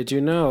great did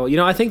you know.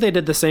 I think they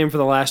did the same for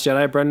The Last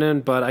Jedi, Brendan,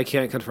 but I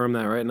can't confirm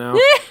that right now.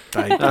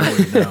 I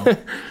don't know.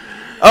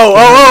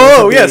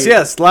 Oh,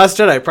 yes. Last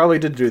Jedi probably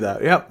did do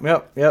that. Yep.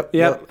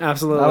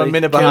 Absolutely. I'm a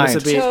minute Can't behind.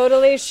 miss a beat.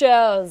 Totally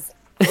shows.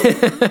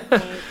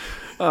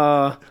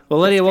 Well,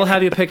 Lydia, we'll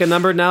have you pick a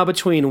number now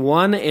between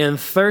 1 and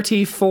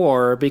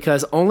 34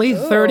 because only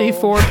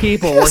 34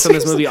 people worked on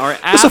this movie are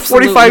That's a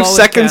absolute 45 lowest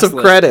seconds cast of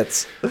list.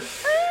 credits.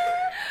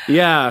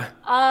 Yeah.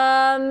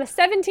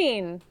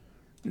 17.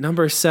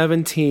 Number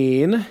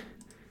 17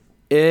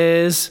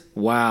 is,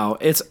 wow,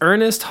 it's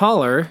Ernest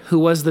Haller, who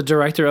was the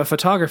director of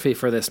photography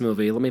for this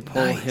movie. Let me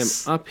pull him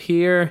up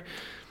here.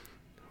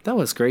 That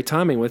was great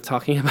timing with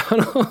talking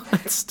about all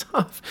that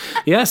stuff.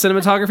 Yeah,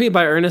 cinematography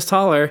by Ernest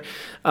Haller.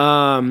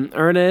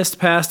 Ernest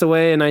passed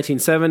away in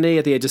 1970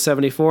 at the age of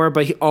 74,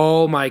 but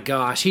oh my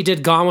gosh, he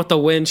did Gone with the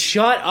Wind.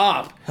 Shut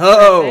up.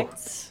 Oh,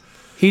 Perfect.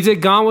 He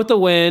did Gone with the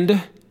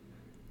Wind,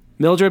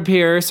 Mildred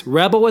Pierce,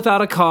 Rebel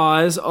Without a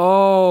Cause.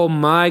 Oh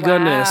my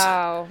goodness.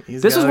 Wow.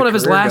 This was one of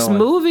his last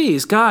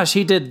movies. Gosh,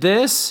 he did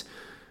this,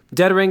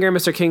 Dead Ringer,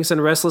 Mr.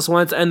 Kingston, Restless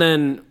Ones, and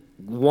then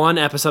one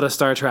episode of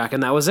Star Trek,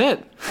 and that was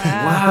it.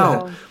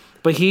 Wow.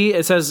 But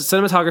it says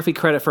cinematography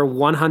credit for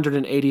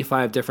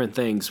 185 different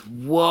things.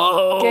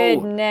 Whoa!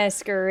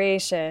 Goodness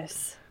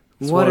gracious.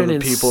 It's one of the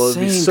people would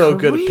be so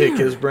good to pick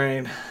his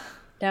brain.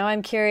 Now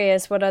I'm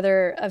curious what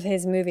other of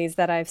his movies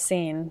that I've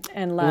seen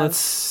and loved. Let's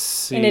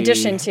see. In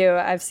addition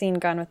to, I've seen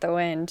Gone with the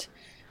Wind.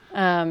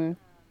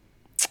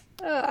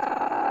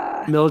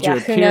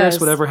 Mildred Pierce, knows?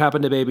 Whatever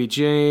Happened to Baby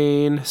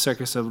Jane,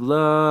 Circus of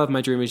Love,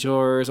 My Dream Is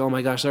Yours. Oh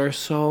my gosh, there are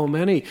so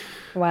many.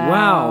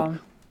 Wow.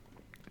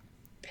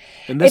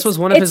 And this was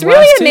one of his last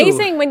two. It's really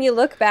amazing when you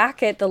look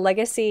back at the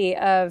legacy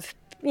of,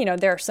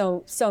 there are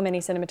so many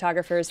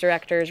cinematographers,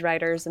 directors,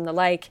 writers, and the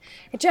like.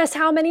 Just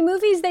how many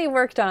movies they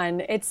worked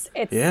on. It's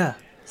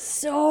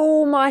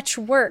so much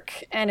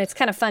work, and it's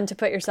kind of fun to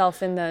put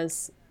yourself in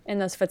those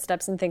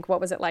footsteps and think, what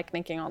was it like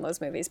making all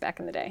those movies back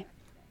in the day?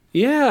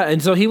 Yeah,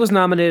 and so he was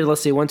nominated,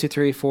 let's see, 1, 2,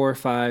 3, 4,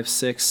 5,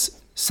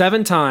 6,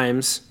 7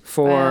 times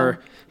for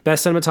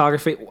Best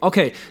Cinematography.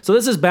 Okay, so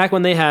this is back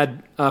when they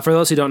had, for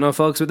those who don't know,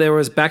 folks,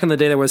 back in the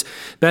day, there was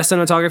Best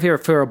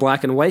Cinematography for a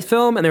black and white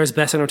film, and there was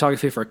Best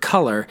Cinematography for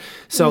color.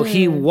 So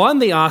he won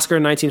the Oscar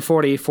in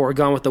 1940 for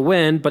Gone with the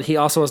Wind, but he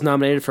also was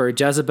nominated for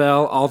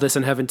Jezebel, All This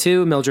in Heaven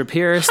 2, Mildred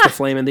Pierce, The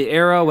Flame and the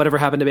Arrow, Whatever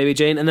Happened to Baby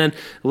Jane, and then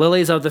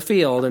Lilies of the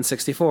Field in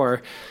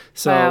 64.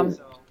 So...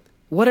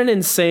 What an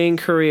insane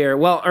career!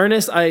 Well,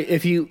 Ernest,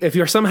 if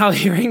you're somehow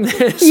hearing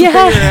this,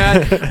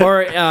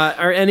 or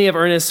any of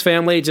Ernest's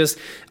family, just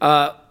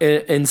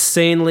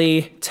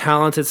insanely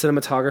talented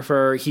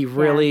cinematographer. He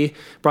really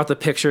brought the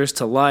pictures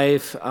to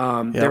life.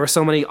 There were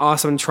so many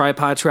awesome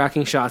tripod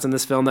tracking shots in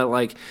this film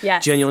that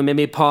genuinely made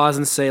me pause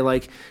and say,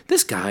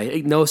 this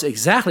guy knows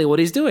exactly what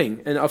he's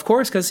doing, and of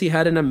course, because he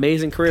had an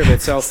amazing career of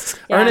it. So,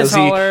 Ernest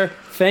Haller,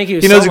 thank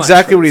you. He knows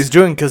exactly what he's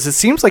doing because it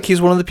seems like he's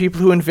one of the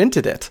people who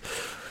invented it.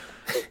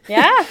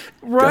 Yeah.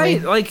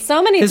 Right.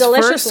 So many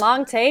delicious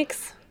long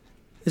takes.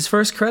 His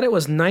first credit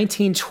was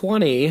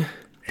 1920.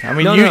 I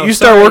mean, you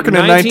start working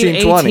in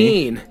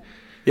 1920.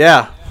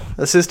 Yeah.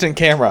 Assistant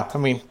camera. I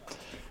mean,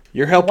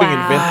 you're helping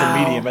invent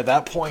the medium at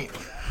that point.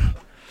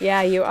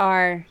 Yeah, you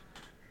are.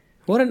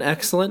 What an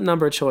excellent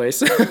number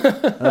choice.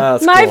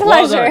 My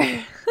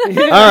pleasure.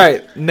 All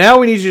right. Now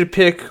we need you to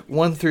pick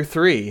 1 through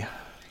 3.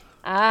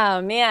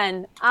 Oh,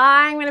 man.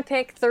 I'm going to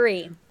pick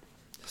 3.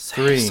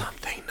 Say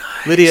something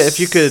nice. Lydia, if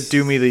you could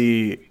do me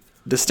the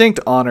distinct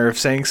honor of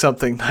saying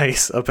something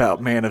nice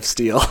about Man of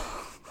Steel.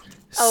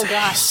 Oh,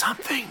 gosh.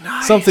 Something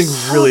nice. Something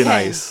really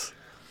nice.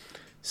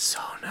 So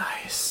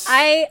nice.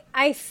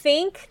 I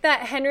think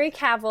that Henry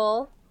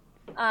Cavill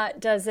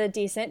does a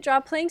decent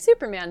job playing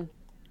Superman.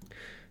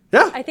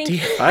 Yeah. I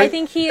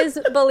think he is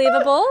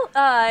believable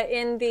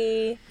in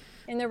the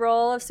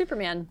role of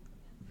Superman.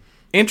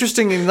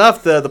 Interesting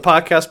enough, the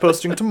podcast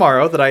posting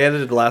tomorrow that I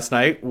edited last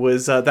night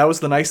was that was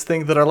the nice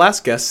thing that our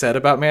last guest said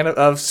about Batman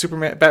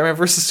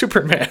versus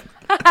Superman.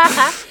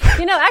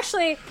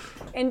 Actually,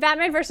 in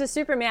Batman versus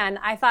Superman,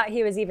 I thought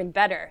he was even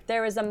better.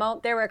 There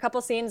were a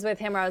couple scenes with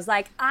him where I was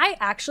like, I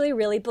actually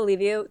really believe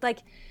you.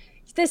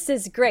 This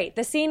is great.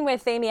 The scene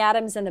with Amy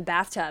Adams in the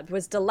bathtub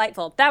was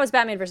delightful. That was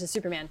Batman versus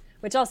Superman,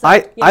 which also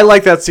I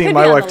like that scene.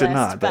 My wife did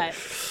not. But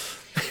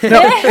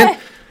no.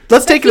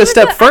 Let's take it a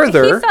step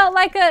further.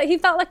 He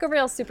felt like a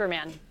real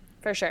Superman,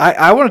 for sure.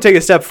 I want to take it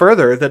a step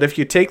further, that if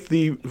you take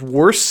the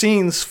worst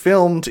scenes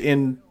filmed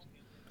in,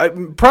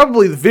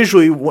 probably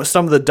visually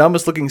some of the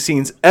dumbest looking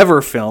scenes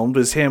ever filmed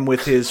is him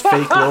with his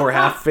fake lower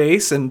half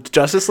face in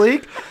Justice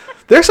League.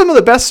 They're some of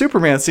the best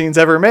Superman scenes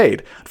ever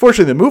made.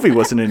 Unfortunately, the movie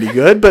wasn't any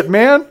good, but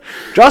man,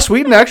 Joss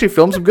Whedon actually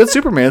filmed some good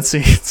Superman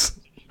scenes.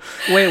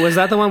 Wait, was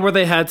that the one where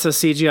they had to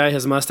CGI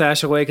his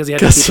mustache away because he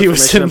had to keep it from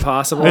Mission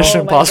Impossible? Mission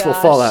Impossible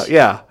Fallout,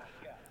 yeah.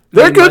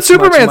 They're good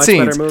Superman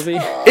scenes.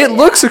 It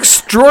looks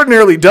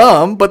extraordinarily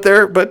dumb, but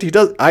he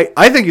does.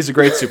 I think he's a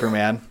great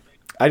Superman.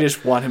 I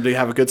just want him to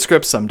have a good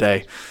script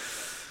someday.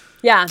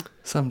 Yeah.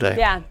 Someday.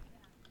 Yeah.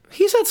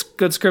 He's had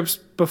good scripts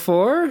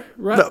before,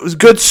 right? No, it was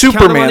good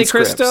Superman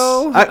scripts.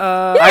 Cristo.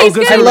 He's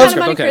good. I love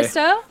Monte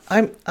Cristo.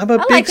 I'm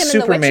a big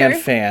Superman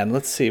fan.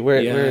 Let's see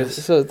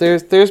so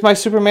there's my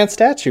Superman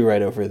statue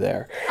right over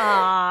there.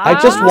 I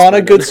just want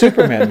a good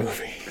Superman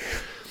movie.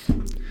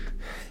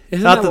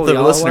 Isn't not that the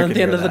listener at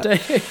the end of the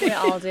day. We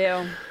all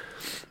do.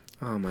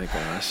 Oh my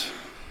gosh.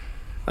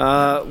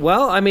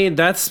 Well, I mean,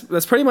 that's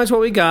pretty much what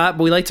we got.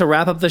 But we like to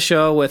wrap up the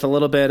show with a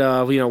little bit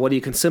of, what are you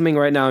consuming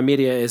right now in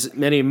media? Is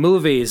many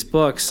movies,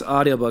 books,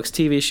 audiobooks,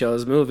 TV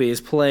shows,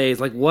 movies, plays.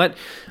 What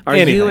are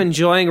you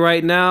enjoying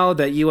right now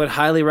that you would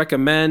highly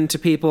recommend to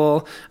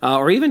people,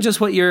 or even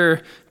just what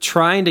you're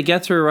trying to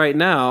get through right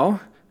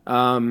now?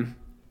 And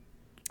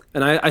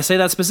I say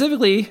that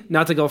specifically,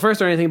 not to go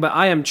first or anything, but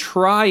I am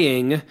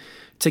trying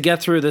to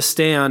get through The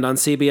Stand on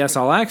CBS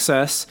All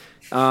Access.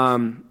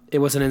 It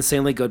was an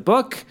insanely good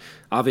book.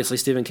 Obviously,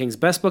 Stephen King's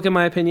best book, in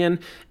my opinion.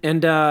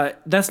 And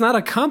that's not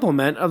a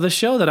compliment of the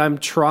show that I'm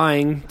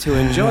trying to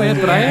enjoy it,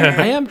 but I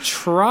am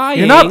trying.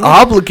 You're not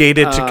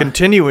obligated to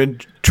continue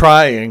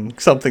trying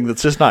something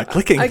that's just not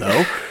clicking,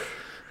 though.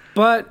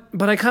 But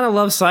I kind of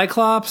love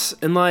Cyclops,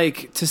 and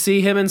like to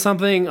see him in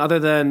something other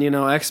than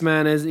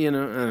X-Men is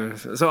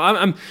so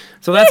I'm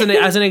so that's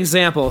as an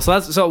example.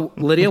 So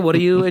Lydia, what are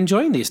you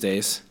enjoying these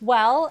days?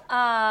 Well,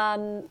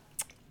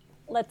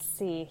 let's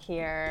see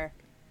here.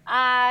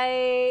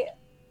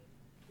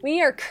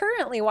 We are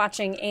currently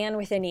watching Anne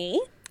with an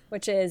E,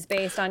 which is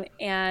based on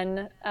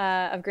Anne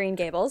of Green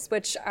Gables,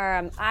 which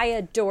I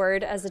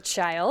adored as a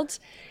child,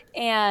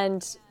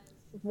 and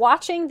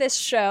watching this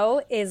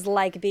show is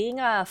like being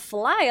a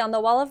fly on the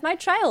wall of my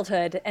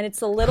childhood, and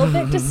it's a little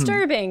bit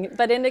disturbing,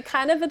 but in a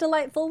kind of a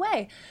delightful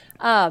way.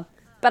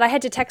 But I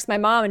had to text my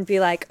mom and be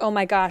like, "Oh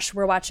my gosh,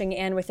 we're watching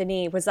Anne with an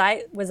E. Was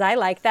I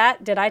like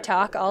that? Did I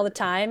talk all the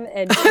time?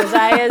 And was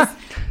I as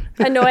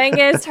annoying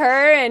as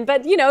her?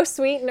 But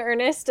sweet and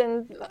earnest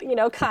and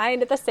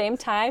kind at the same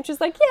time?"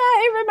 She's like, "Yeah,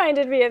 it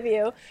reminded me of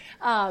you."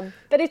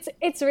 But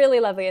it's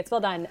really lovely. It's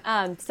well done.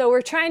 So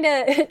we're trying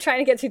to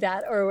get through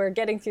that, or we're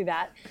getting through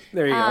that.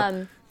 There you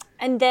go.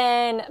 And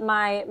then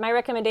my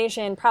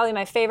recommendation, probably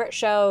my favorite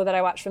show that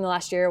I watched from the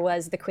last year,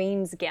 was The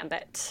Queen's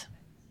Gambit.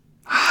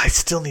 I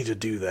still need to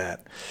do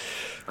that.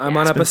 I'm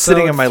on It's been episode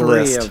sitting on my 3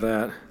 list. of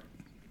that.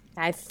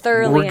 I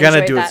thoroughly We're gonna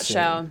enjoyed do it that soon.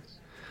 show.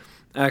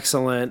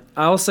 Excellent.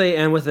 I'll say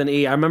N with an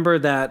E. I remember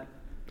that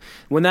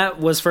when that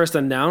was first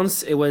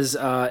announced, it was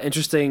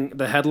interesting.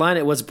 The headline,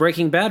 it was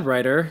Breaking Bad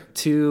writer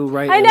to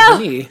write I N know.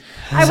 with an E.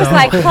 I was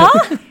like,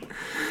 huh?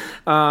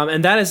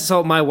 And that is,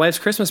 so my wife's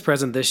Christmas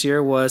present this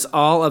year was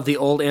all of the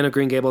old Anne of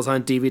Green Gables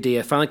on DVD.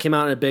 It finally came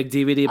out in a big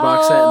DVD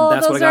box set, and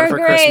that's what I those got are for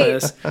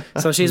great. Christmas.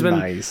 So she's been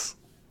Nice.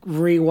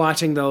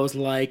 rewatching those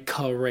like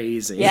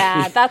crazy.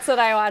 Yeah, that's what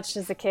I watched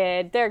as a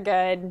kid. They're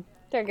good.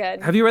 They're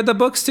good. Have you read the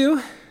books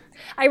too?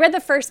 I read the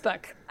first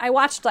book. I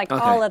watched Okay.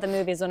 all of the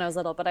movies when I was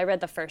little, but I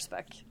read the first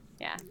book.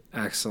 Yeah.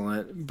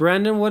 Excellent.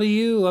 Brendan, what are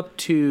you up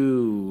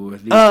to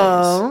these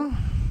days?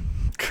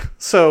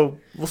 So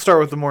we'll start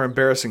with the more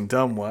embarrassing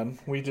dumb one.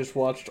 We just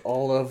watched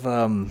all of.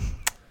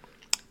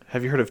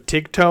 Have you heard of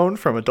Tigtone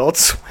from Adult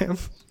Swim?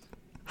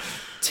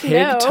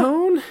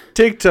 Tigtone?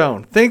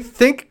 Tigtone.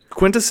 Think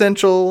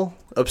quintessential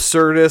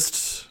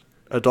absurdist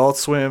Adult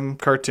Swim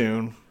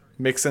cartoon.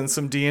 Mix in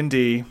some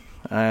D&D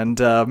and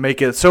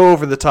make it so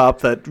over the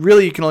top that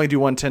really you can only do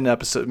one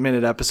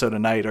 10-minute episode a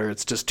night, or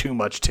it's just too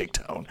much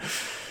Tigtone.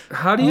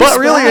 How do you But spell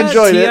really that?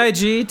 enjoyed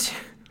it.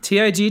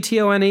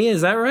 Tigtone,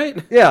 is that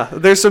right? Yeah,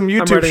 there's some YouTube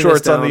writing this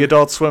shorts on the down.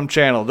 Adult Swim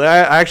channel. I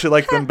actually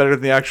like them better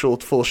than the actual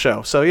full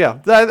show. So yeah,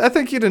 I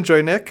think you'd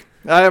enjoy, Nick.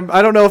 I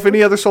don't know if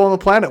any other soul on the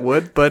planet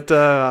would, but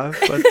yeah.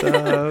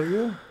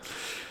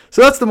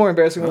 So that's the more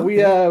embarrassing one.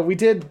 We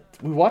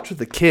watched with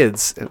the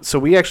kids. So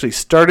we actually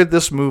started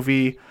this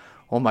movie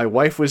while my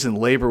wife was in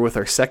labor with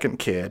our second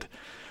kid,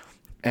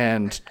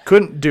 and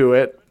couldn't do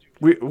it.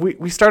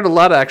 We started a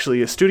lot of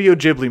actually Studio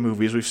Ghibli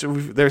movies.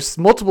 There's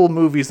multiple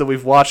movies that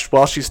we've watched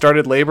while she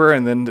started labor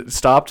and then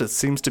stopped. It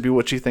seems to be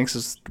what she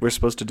thinks we're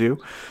supposed to do,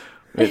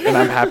 and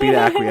I'm happy to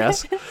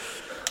acquiesce.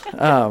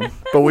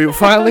 But we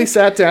finally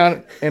sat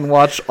down and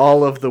watched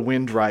all of The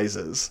Wind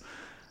Rises.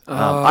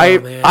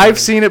 Man. I've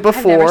seen it I've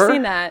before. never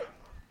seen that.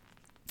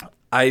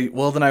 I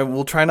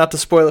will try not to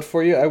spoil it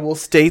for you. I will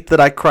state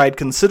that I cried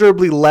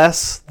considerably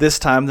less this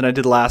time than I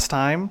did last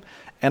time,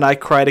 and I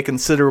cried a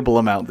considerable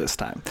amount this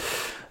time.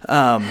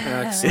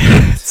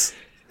 Excellent.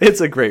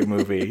 It's a great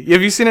movie.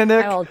 Have you seen it,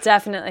 Nick? I will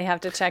definitely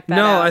have to check that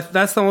No, out.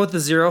 that's the one with the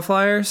Zero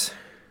Flyers.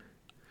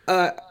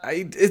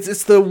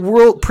 It's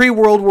the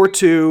pre-World War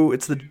II.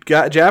 It's the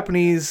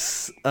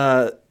Japanese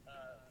engineer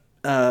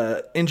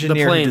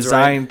who planes,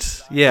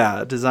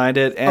 designed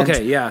it. And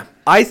Okay, yeah.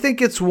 I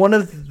think it's one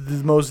of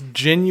the most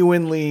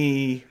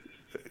genuinely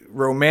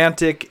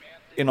romantic,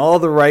 in all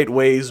the right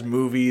ways,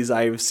 movies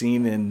I've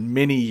seen in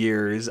many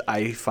years.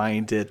 I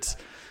find it,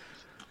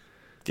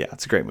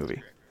 it's a great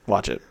movie.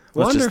 Watch it.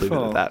 Let's just leave it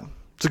Wonderful. at that.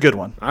 It's a good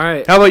one. All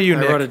right. How about you,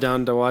 Nick? I wrote it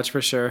down to watch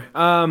for sure.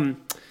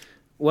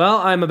 Well,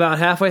 I'm about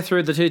halfway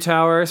through The Two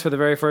Towers for the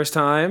very first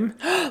time.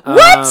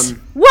 What?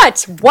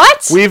 What?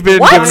 We've been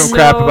What? giving them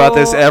crap about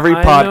this every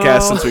I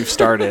podcast know. since we've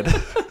started.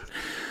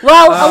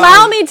 Well,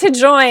 allow me to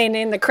join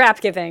in the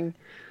crap giving.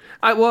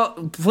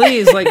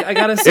 Please, I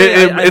gotta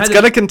say, It's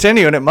going to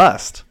continue, and it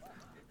must.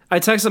 I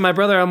texted my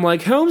brother. I'm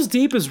like, Helm's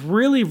Deep is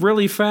really,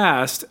 really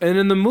fast, and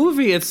in the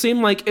movie, it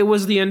seemed like it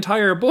was the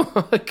entire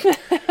book.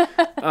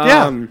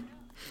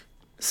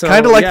 So,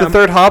 Kind of like the I'm-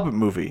 third Hobbit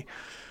movie.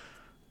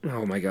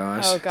 Oh my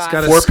gosh! Oh, It's gosh.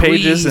 gotta 4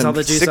 pages squeeze all and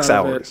the juice 6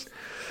 out of it. hours.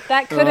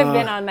 That could have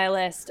been on my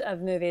list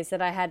of movies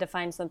that I had to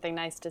find something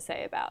nice to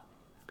say about.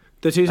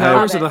 The Two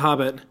Towers or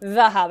Hobbit.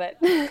 The Hobbit?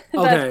 The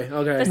Hobbit.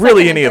 Okay. The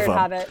Really, second any and of third them.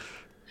 Hobbit.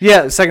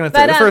 Yeah, the second and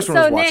third. But, The first one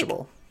was so Nick-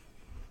 watchable.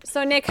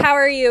 So, Nick, how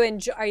are you?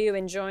 Are you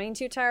enjoying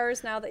Two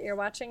Towers now that you're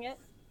watching it?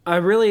 I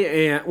really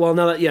am. Well,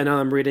 now that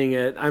I'm reading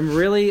it, I'm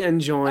really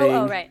enjoying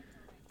Oh, right.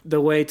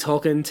 the way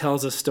Tolkien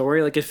tells a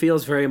story. Like, it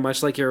feels very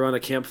much like you're around a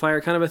campfire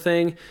kind of a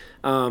thing.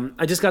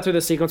 I just got through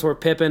the sequence where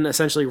Pippin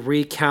essentially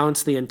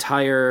recounts the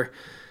entire,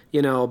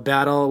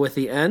 battle with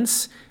the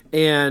Ents,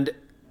 and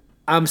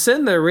I'm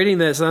sitting there reading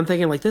this, and I'm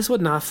thinking, this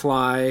would not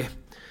fly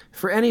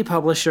for any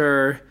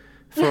publisher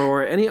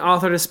for any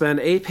author to spend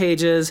 8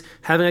 pages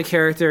having a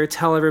character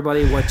tell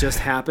everybody what just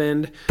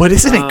happened. But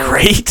isn't it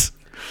great?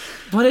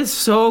 But it's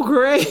so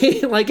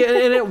great. Like,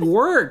 and it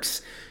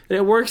works. And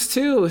it works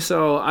too.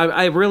 So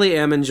I really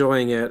am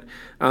enjoying it.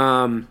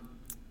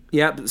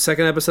 Yep,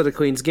 second episode of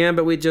Queen's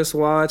Gambit we just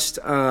watched.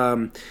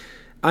 I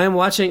am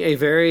watching a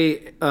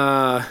very,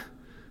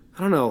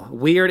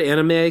 weird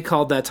anime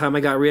called That Time I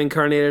Got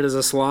Reincarnated as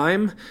a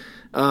Slime.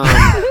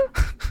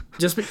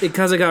 Just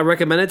because it got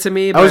recommended to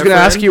me by I was going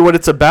to a ask friend. you what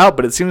it's about,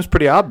 but it seems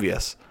pretty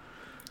obvious.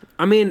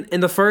 I mean,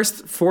 in the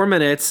first 4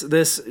 minutes,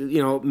 this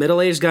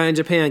middle-aged guy in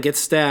Japan gets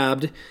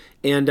stabbed,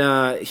 and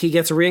he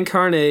gets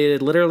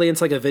reincarnated literally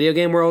into like a video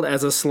game world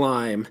as a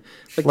slime.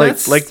 Like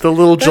the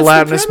little that's the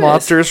gelatinous premise.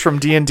 monsters from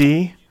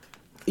D&D?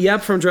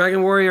 Yep, from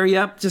Dragon Warrior.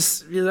 Yep,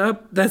 that's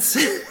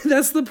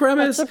the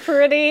premise. That's a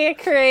pretty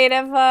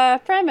creative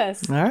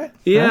premise. All right.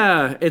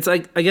 Yeah, it's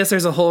like, I guess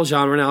there's a whole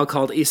genre now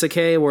called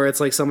isekai, where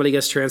it's like somebody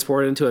gets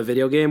transported into a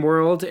video game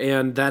world,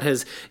 and that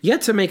has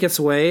yet to make its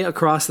way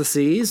across the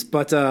seas,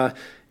 but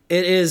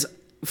it is,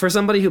 for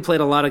somebody who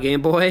played a lot of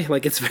Game Boy,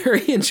 like, it's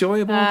very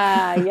enjoyable.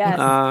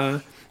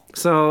 Yes.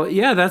 So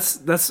yeah,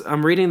 that's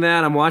I'm reading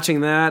that, I'm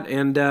watching that,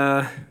 and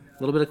a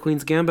little bit of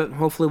Queen's Gambit.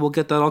 Hopefully we'll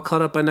get that all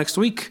caught up by next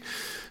week.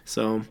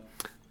 So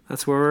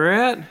that's where we're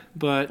at.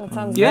 But That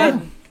sounds yeah.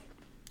 good.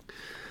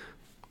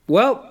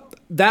 Well,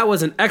 that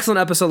was an excellent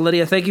episode,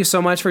 Lydia. Thank you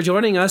so much for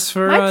joining us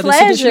for My this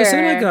edition of pleasure.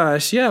 Cinema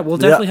Gosh. Yeah, we'll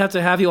definitely have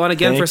to have you on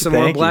again Thank for you, some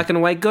more thank black you.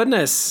 and white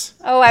goodness.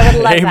 Oh, I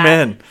would love that.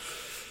 Amen.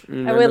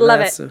 I would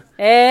love it. So-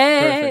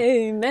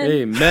 Amen. Amen.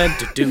 Amen.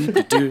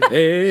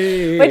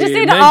 We just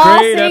need to all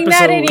sing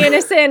that in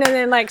unison and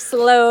then like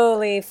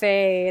slowly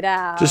fade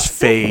out. Just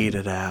fade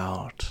it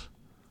out.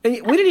 And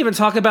we didn't even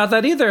talk about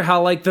that either,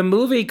 how like the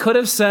movie could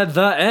have said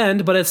the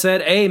end, but it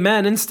said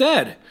amen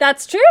instead.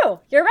 That's true.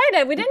 You're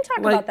right. We didn't talk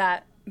about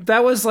that.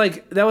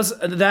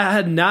 That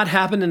had not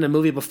happened in a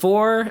movie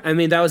before. I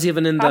mean, that was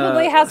even in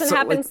Probably hasn't so,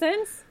 happened like,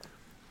 since.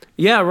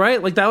 Yeah,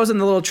 right? Like, that was in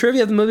the little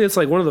trivia of the movie. It's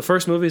like one of the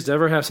first movies to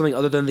ever have something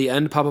other than the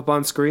end pop up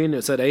on screen.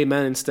 It said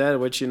amen instead,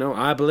 which,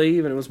 I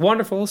believe, and it was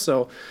wonderful.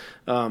 So,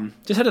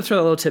 just had to throw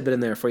a little tidbit in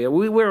there for you.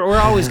 We're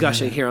always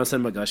gushing here on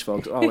Cinema Gush,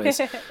 folks. Always.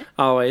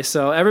 Always.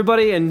 So,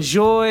 everybody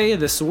enjoy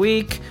this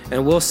week,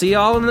 and we'll see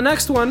y'all in the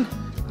next one.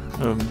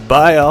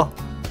 Bye, y'all.